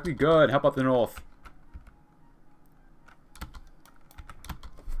there directly. Good. Help out the north.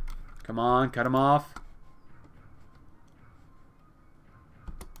 Come on, cut him off.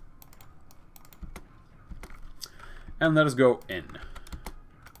 And let us go in.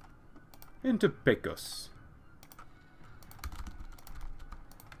 Into Pecos.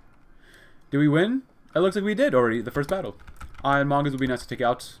 Did we win? It looks like we did already, the first battle. Iron Mongols would be nice to take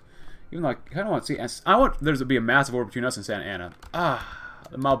out. Even though I kind of want to see... I want there to be a massive war between us and Santa Ana. Ah,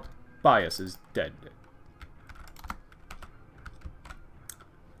 the Malbias is dead.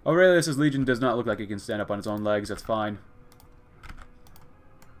 Aurelius' legion does not look like it can stand up on its own legs. That's fine.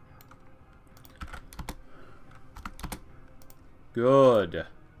 Good.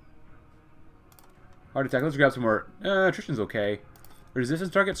 Hard attack. Let's grab some more. Attrition's okay.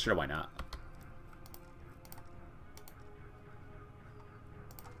 Resistance targets? Sure, why not?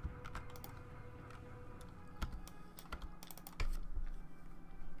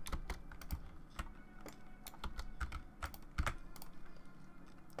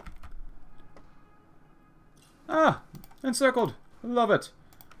 Ah! Encircled! Love it!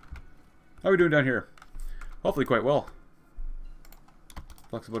 How are we doing down here? Hopefully quite well.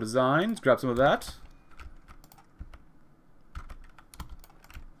 Flexible designs. Grab some of that.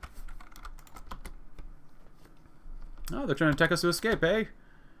 Oh, they're trying to attack us to escape, eh?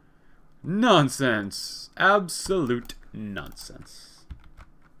 Nonsense. Absolute nonsense.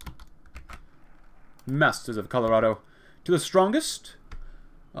 Masters of Colorado. To the strongest.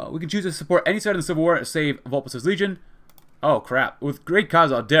 We can choose to support any side in the Civil War and save Vulpes' Legion. Oh, crap. With Great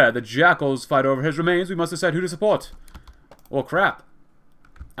Khazar dead, the Jackals fight over his remains. We must decide who to support. Well, crap.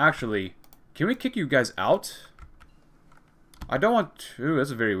 Actually, can we kick you guys out? I don't want to. This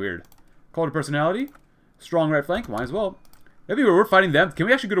is very weird. Call to personality. Strong right flank. Might as well. Maybe we're fighting them. Can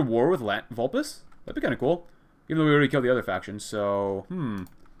we actually go to war with Vulpes? That'd be kind of cool. Even though we already killed the other faction, so...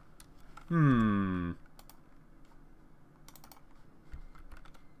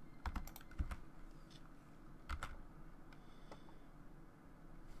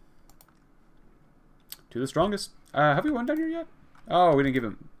 To the strongest. Have we won down here yet? Oh, we didn't give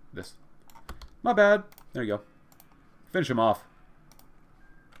him this. My bad. There you go. Finish him off.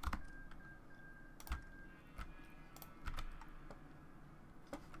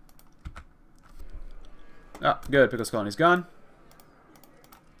 Ah, good. Pickles colony's gone.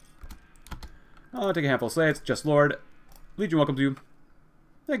 I'll take a handful of slaves. Just Lord. Legion welcomes you.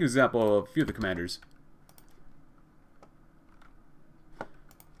 Take an example of a few of the commanders.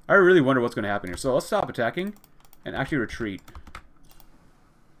 I really wonder what's going to happen here. So let's stop attacking and actually retreat.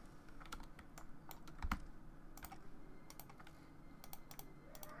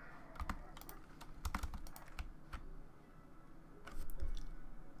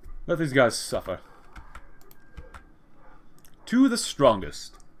 Let these guys suffer. To the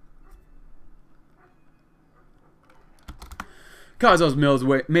strongest. Khazar's mills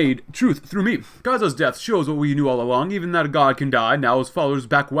made truth through me. Khazar's death shows what we knew all along, even that a god can die. Now his followers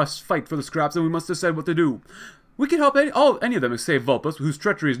back west fight for the scraps, and we must decide what to do. We can help any of them save Vulpes, whose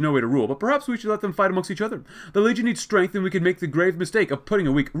treachery is no way to rule, but perhaps we should let them fight amongst each other. The Legion needs strength, and we could make the grave mistake of putting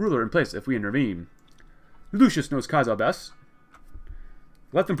a weak ruler in place if we intervene. Lucius knows Khazar best.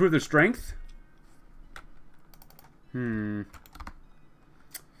 Let them prove their strength.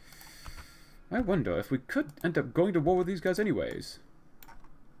 I wonder if we could end up going to war with these guys anyways.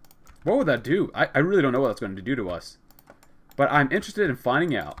 What would that do? I really don't know what that's going to do to us. But I'm interested in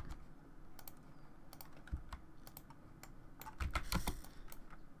finding out.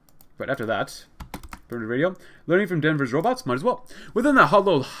 But after that, Primitive Radio, learning from Denver's robots, might as well. Within the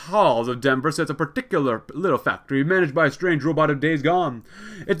hollowed halls of Denver sits a particular little factory managed by a strange robot of days gone.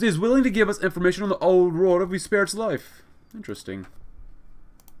 It is willing to give us information on the old world if we spare its life. Interesting.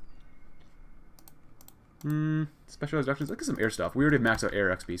 Specialized actions. Look at some air stuff. We already have maxed out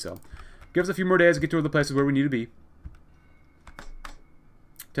air XP, so give us a few more days to get to the places where we need to be.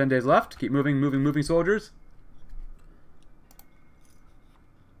 10 days left. Keep moving, moving, soldiers.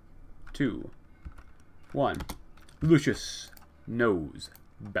 2, 1. Lucius knows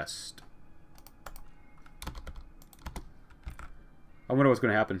best. I wonder what's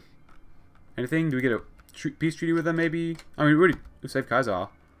going to happen. Anything? Do we get a peace treaty with them, maybe? I mean, we saved Khazar.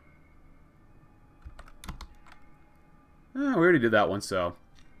 We already did that one, so...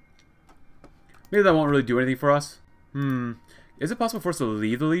 maybe that won't really do anything for us. Is it possible for us to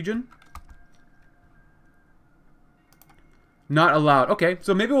leave the Legion? Not allowed. Okay,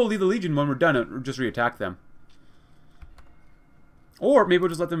 so maybe we'll leave the Legion when we're done and just re-attack them. Or maybe we'll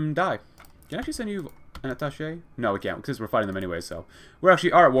just let them die. Can I actually send you an attaché? No, we can't, because we're fighting them anyway, so... we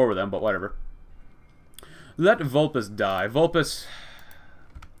actually are at war with them, but whatever. Let Vulpes die. Vulpes...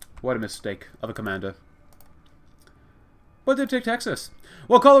 what a mistake of a commander. But they take Texas.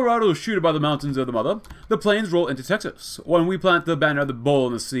 While Colorado is shooted by the mountains of the mother, the plains roll into Texas. When we plant the banner of the bull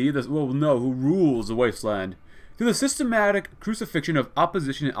in the sea, we'll know who rules the wasteland. Through the systematic crucifixion of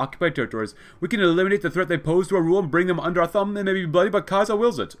opposition in occupied territories, we can eliminate the threat they pose to our rule and bring them under our thumb. They may be bloody, but Khazar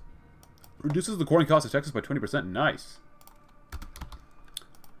wills it. Reduces the corn cost of Texas by 20%. Nice.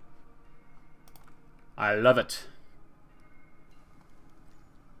 I love it.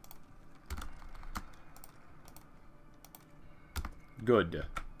 Good.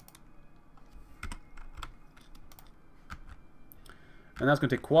 And that's going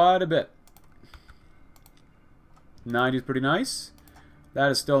to take quite a bit. 90 is pretty nice. That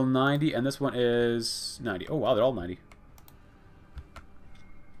is still 90, and this one is 90. Oh, wow, they're all 90.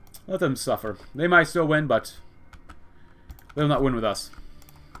 Let them suffer. They might still win, but they'll not win with us.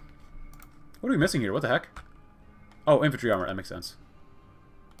 What are we missing here? What the heck? Oh, infantry armor. That makes sense.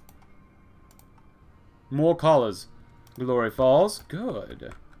 More collars. Glory Falls.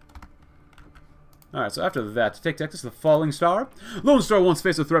 Good. Alright, so after that, to take Texas, the Falling Star. Lone Star once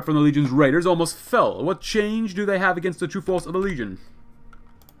faced a threat from the Legion's raiders, almost fell. What change do they have against the true force of the Legion?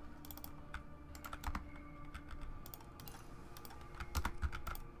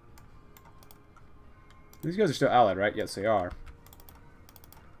 These guys are still allied, right? Yes, they are.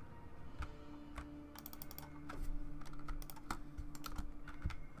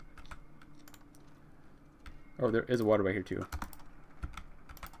 Oh, there is a waterway here, too.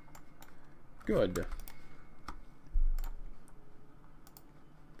 Good.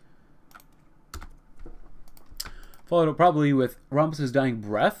 Followed up probably with Rumpus's dying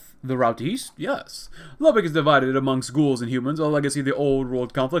breath. The route east? Yes. Lubbock is divided amongst ghouls and humans, a legacy of the old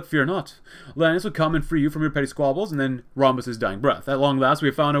world conflict. Fear not. Lanius will come and free you from your petty squabbles, and then Rumpus's dying breath. At long last, we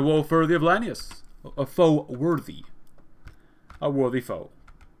have found a woe worthy of Lanius. A foe worthy. A worthy foe.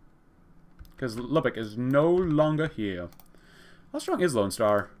 Because Lubbock is no longer here. How strong is Lone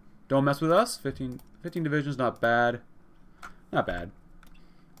Star? Don't mess with us. 15 divisions, not bad. Not bad.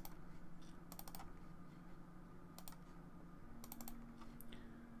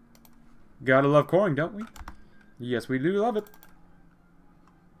 Gotta love coring, don't we? Yes, we do love it.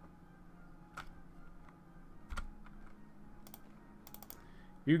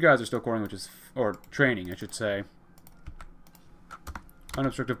 You guys are still coring, which is... or training, I should say.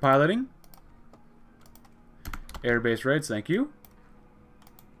 Unobstructed piloting. Air-based raids, thank you.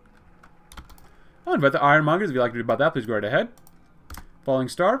 I'll invite the Ironmongers. If you'd like to do about that, please go right ahead. Falling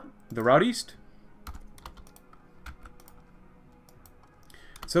Star, the route east.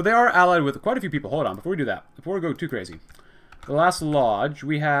 So they are allied with quite a few people. Hold on, before we do that, before we go too crazy. The last lodge,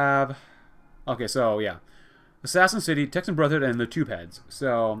 we have... Okay, so, yeah. Assassin City, Texan Brotherhood, and the Tube Heads.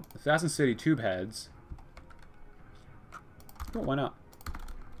 So, Assassin City, Tube Heads. Oh, why not?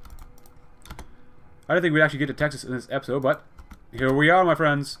 I didn't think we'd actually get to Texas in this episode, but here we are, my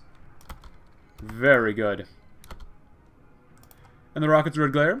friends. Very good. And the rockets'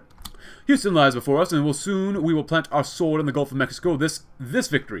 red glare. Houston lies before us, and we will plant our sword in the Gulf of Mexico. This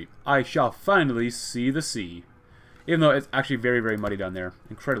victory, I shall finally see the sea. Even though it's actually very, very muddy down there.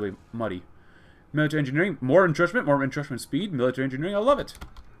 Incredibly muddy. Military engineering, more entrenchment speed. Military engineering, I love it.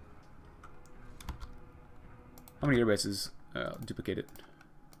 How many air bases? Duplicate it.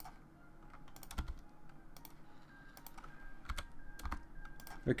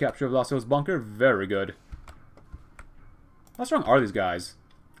 The capture of Los Hills Bunker, very good. How strong are these guys?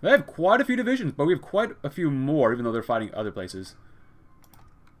 They have quite a few divisions, but we have quite a few more, even though they're fighting other places.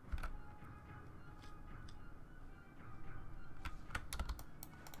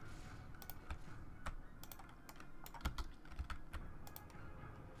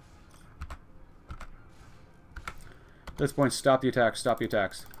 At this point, stop the attacks, stop the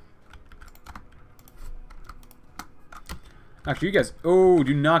attacks. Actually, you guys... Oh,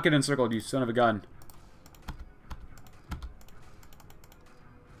 do not get encircled, you son of a gun.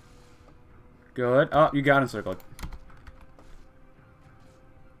 Good. Oh, you got encircled.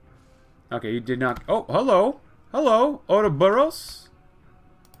 Okay, you did not... Oh, hello. Hello, Ouroboros.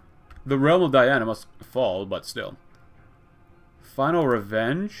 The realm of Diana must fall, but still. Final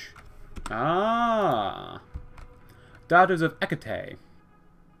revenge? Ah. Daughters of Hecate.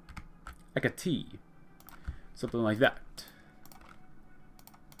 Hecate. Something like that.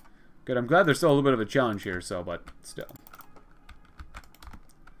 Good, I'm glad there's still a little bit of a challenge here, so, but still.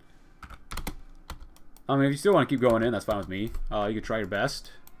 I mean, if you still want to keep going in, that's fine with me. You could try your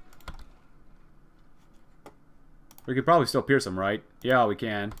best. We could probably still pierce them, right? Yeah, we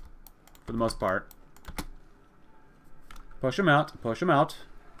can. For the most part. Push them out. Push them out.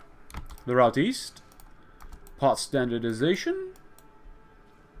 The route east. Pot standardization.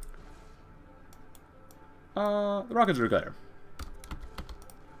 The rockets are glitter.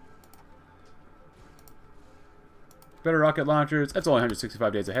 Better rocket launchers. That's only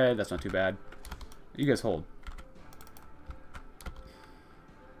 165 days ahead. That's not too bad. You guys hold.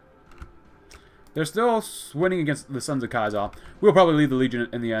 They're still winning against the Sons of Kaiser. We'll probably lead the Legion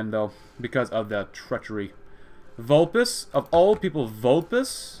in the end, though, because of the treachery. Vulpus? Of all people,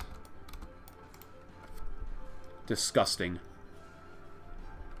 Vulpus? Disgusting.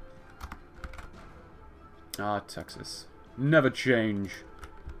 Ah, Texas. Never change.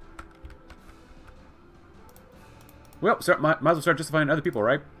 Well, might as well start justifying other people,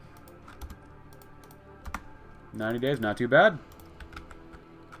 right? 90 days, not too bad.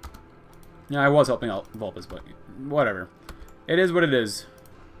 Yeah, I was helping out Vulpes, but whatever. It is what it is.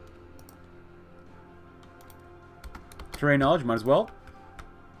 Terrain knowledge, might as well.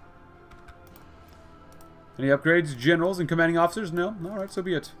 Any upgrades, generals, and commanding officers? No? Alright, so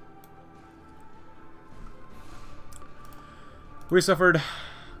be it. We suffered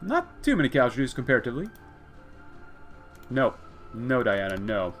not too many casualties comparatively. No. No, Diana,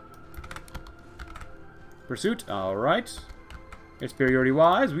 no. Pursuit, alright. Air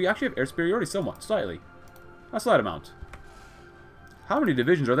superiority-wise, we actually have air superiority somewhat, slightly. A slight amount. How many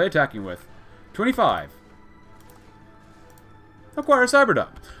divisions are they attacking with? 25. Acquire a cyber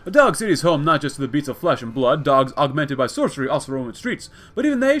dog. A dog city is home not just to the beasts of flesh and blood, dogs augmented by sorcery also roam its streets, but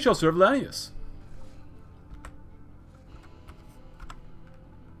even they shall serve Lanius.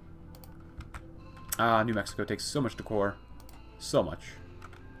 Ah, New Mexico takes so much decor. So much.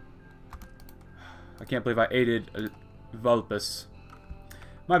 I can't believe I aided Vulpes.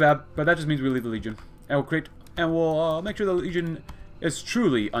 My bad, but that just means we leave the Legion. And we'll make sure the Legion is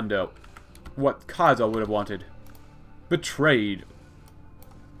truly under what Kaza would have wanted. Betrayed.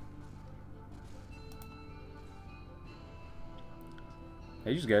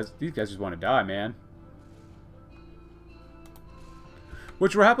 Hey, these guys just want to die, man.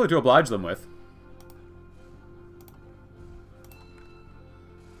 Which we're happy to oblige them with.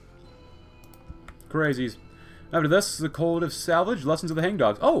 Crazies. After this, the Code of Salvage, Lessons of the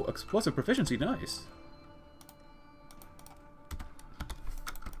Hangdogs. Oh, explosive proficiency, nice.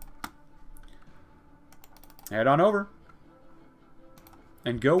 Head on over.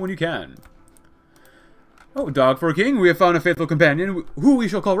 And go when you can. Oh, dog for a king, we have found a faithful companion, who we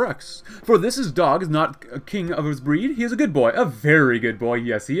shall call Rex. For dog is not a king of his breed, he is a good boy. A very good boy,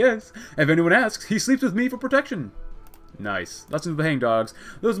 yes he is. If anyone asks, he sleeps with me for protection. Nice. Lessons of the Hangdogs.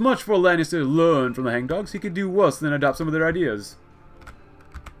 There's much for Lanius to learn from the Hangdogs. He could do worse than adopt some of their ideas.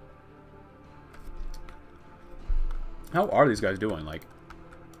 How are these guys doing? Like,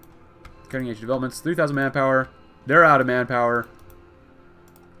 cutting edge developments, 3,000 manpower. They're out of manpower.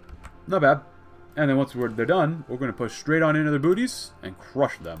 Not bad. And then once they're done, we're going to push straight on into their booties and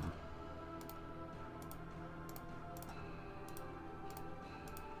crush them.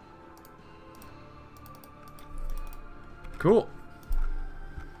 Cool.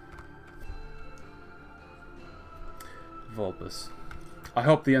 Vulpes. I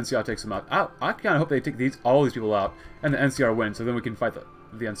hope the NCR takes them out. I kind of hope they take all these people out and the NCR wins, so then we can fight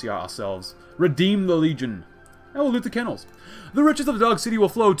the NCR ourselves. Redeem the Legion. And we'll loot the kennels. The riches of the Dog City will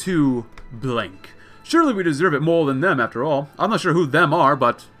flow to blank. Surely we deserve it more than them, after all. I'm not sure who them are,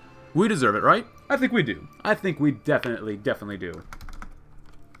 but we deserve it, right? I think we do. I think we definitely do. And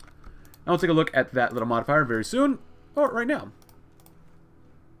we'll take a look at that little modifier very soon. Or right now.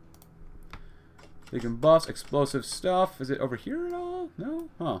 Legion buffs, explosive stuff. Is it over here at all? No?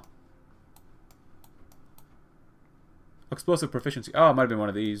 Huh. Explosive proficiency. Oh, it might have been one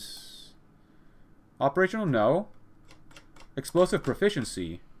of these. Operational? No. Explosive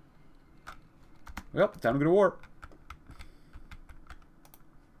proficiency. Well, time to go to war.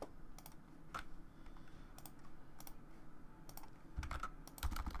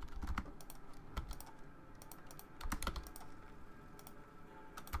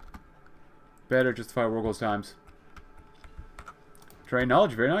 Better justify war goals times. Train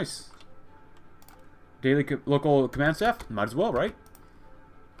knowledge, very nice. Daily local command staff, might as well, right?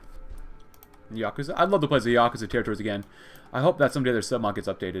 Yakuza, I'd love to play the Yakuza territories again. I hope that someday their submod gets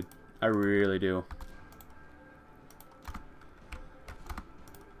updated. I really do.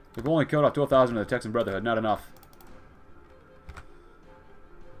 We've only killed off 12,000 of the Texan Brotherhood, not enough.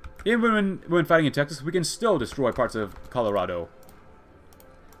 Even when fighting in Texas, we can still destroy parts of Colorado.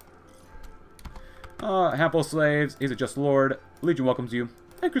 Handful of slaves. He's a just lord. Legion welcomes you.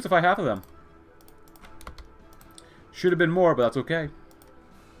 And crucify half of them. Should have been more, but that's okay.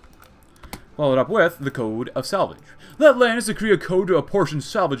 Followed up with the Code of Salvage. Let Lanius decree a code to apportion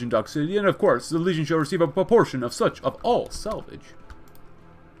salvage in Dog City, and of course, the Legion shall receive a proportion of such of all salvage.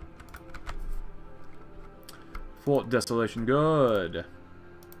 Fort Desolation, good.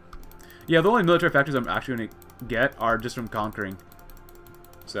 Yeah, the only military factors I'm actually going to get are just from conquering.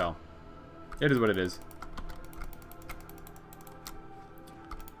 So, it is what it is.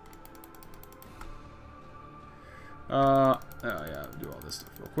 Oh yeah, do all this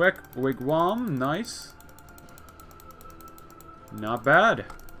stuff real quick. Wigwam, nice. Not bad.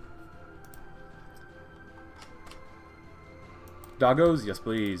 Doggos, yes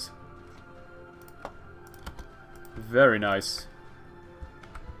please. Very nice.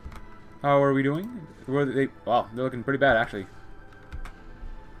 How are we doing? Wow, they're looking pretty bad, actually.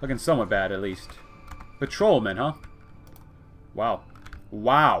 Looking somewhat bad, at least. Patrolmen, huh? Wow.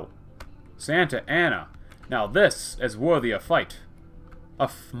 Wow. Santa Ana. Now this is worthy of fight. A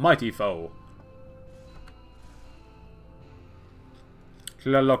mighty foe.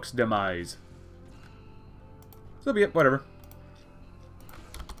 Tlaloc's demise. So be it, whatever.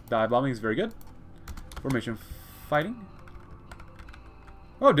 Dive bombing is very good. Formation fighting.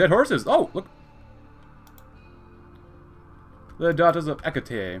 Oh, dead horses. Oh, look. The daughters of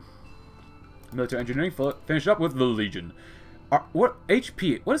Hecate. Military engineering finished up with the Legion. What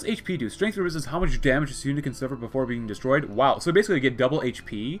HP? What does HP do? Strength reduces how much damage a unit can suffer before being destroyed. Wow. So basically, you get double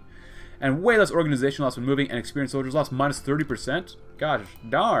HP, and way less organization loss when moving, and experienced soldiers lost minus 30%. Gosh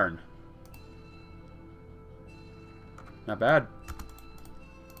darn. Not bad.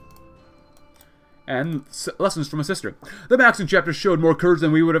 And lessons from a sister. The Maxim chapter showed more courage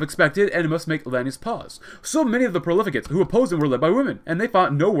than we would have expected, and it must make Lanius pause. So many of the prolificates who opposed him were led by women, and they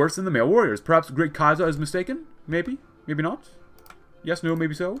fought no worse than the male warriors. Perhaps Great Kaza is mistaken? Maybe? Maybe not? Yes, no,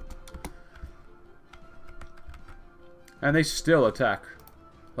 maybe so? And they still attack.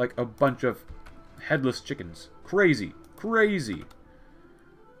 Like a bunch of headless chickens. Crazy. Crazy.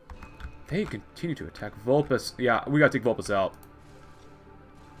 They continue to attack Vulpus. Yeah, we gotta take Vulpus out.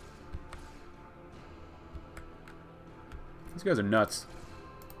 These guys are nuts.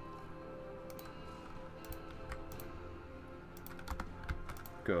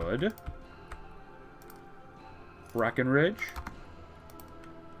 Good. Brackenridge.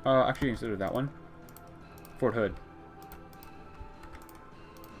 Actually, consider that one. Fort Hood.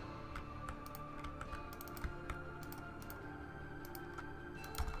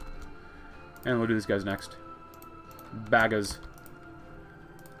 And we'll do these guys next. Bagas.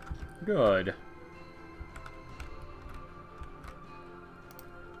 Good.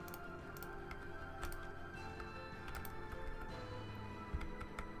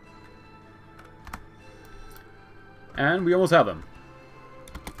 And we almost have them.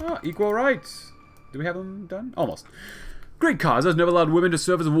 Ah, equal rights. Do we have them done? Almost. Great Cause has never allowed women to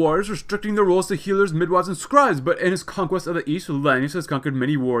serve as warriors, restricting their roles to healers, midwives, and scribes, but in his conquest of the East, Lanius has conquered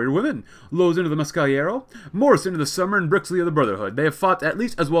many warrior women. Lowe's into the Mescalero, Morris into the Summer, and Brixley of the Brotherhood. They have fought at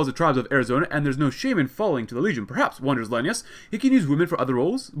least as well as the tribes of Arizona, and there's no shame in falling to the Legion. Perhaps, wonders Lanius, he can use women for other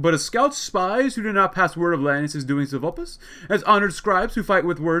roles, but as scouts, spies who do not pass word of Lanius' doings to Vulpus, as honored scribes who fight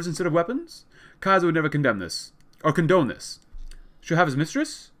with words instead of weapons, Kaza would never condemn this. Or condone this. She'll have his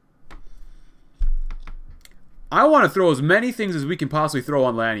mistress? I want to throw as many things as we can possibly throw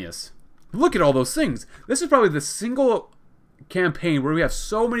on Lanius. Look at all those things. This is probably the single campaign where we have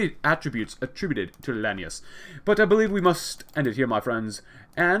so many attributes attributed to Lanius. But I believe we must end it here, my friends.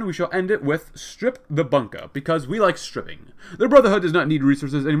 And we shall end it with Strip the Bunker, because we like stripping. The Brotherhood does not need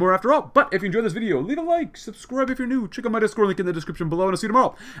resources anymore after all. But if you enjoyed this video, leave a like, subscribe if you're new, check out my Discord link in the description below, and I'll see you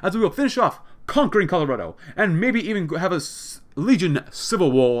tomorrow as we will finish off conquering Colorado, and maybe even have a Legion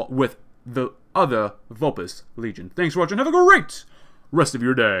civil war with the other Vulpus Legion. Thanks for watching, have a great rest of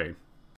your day.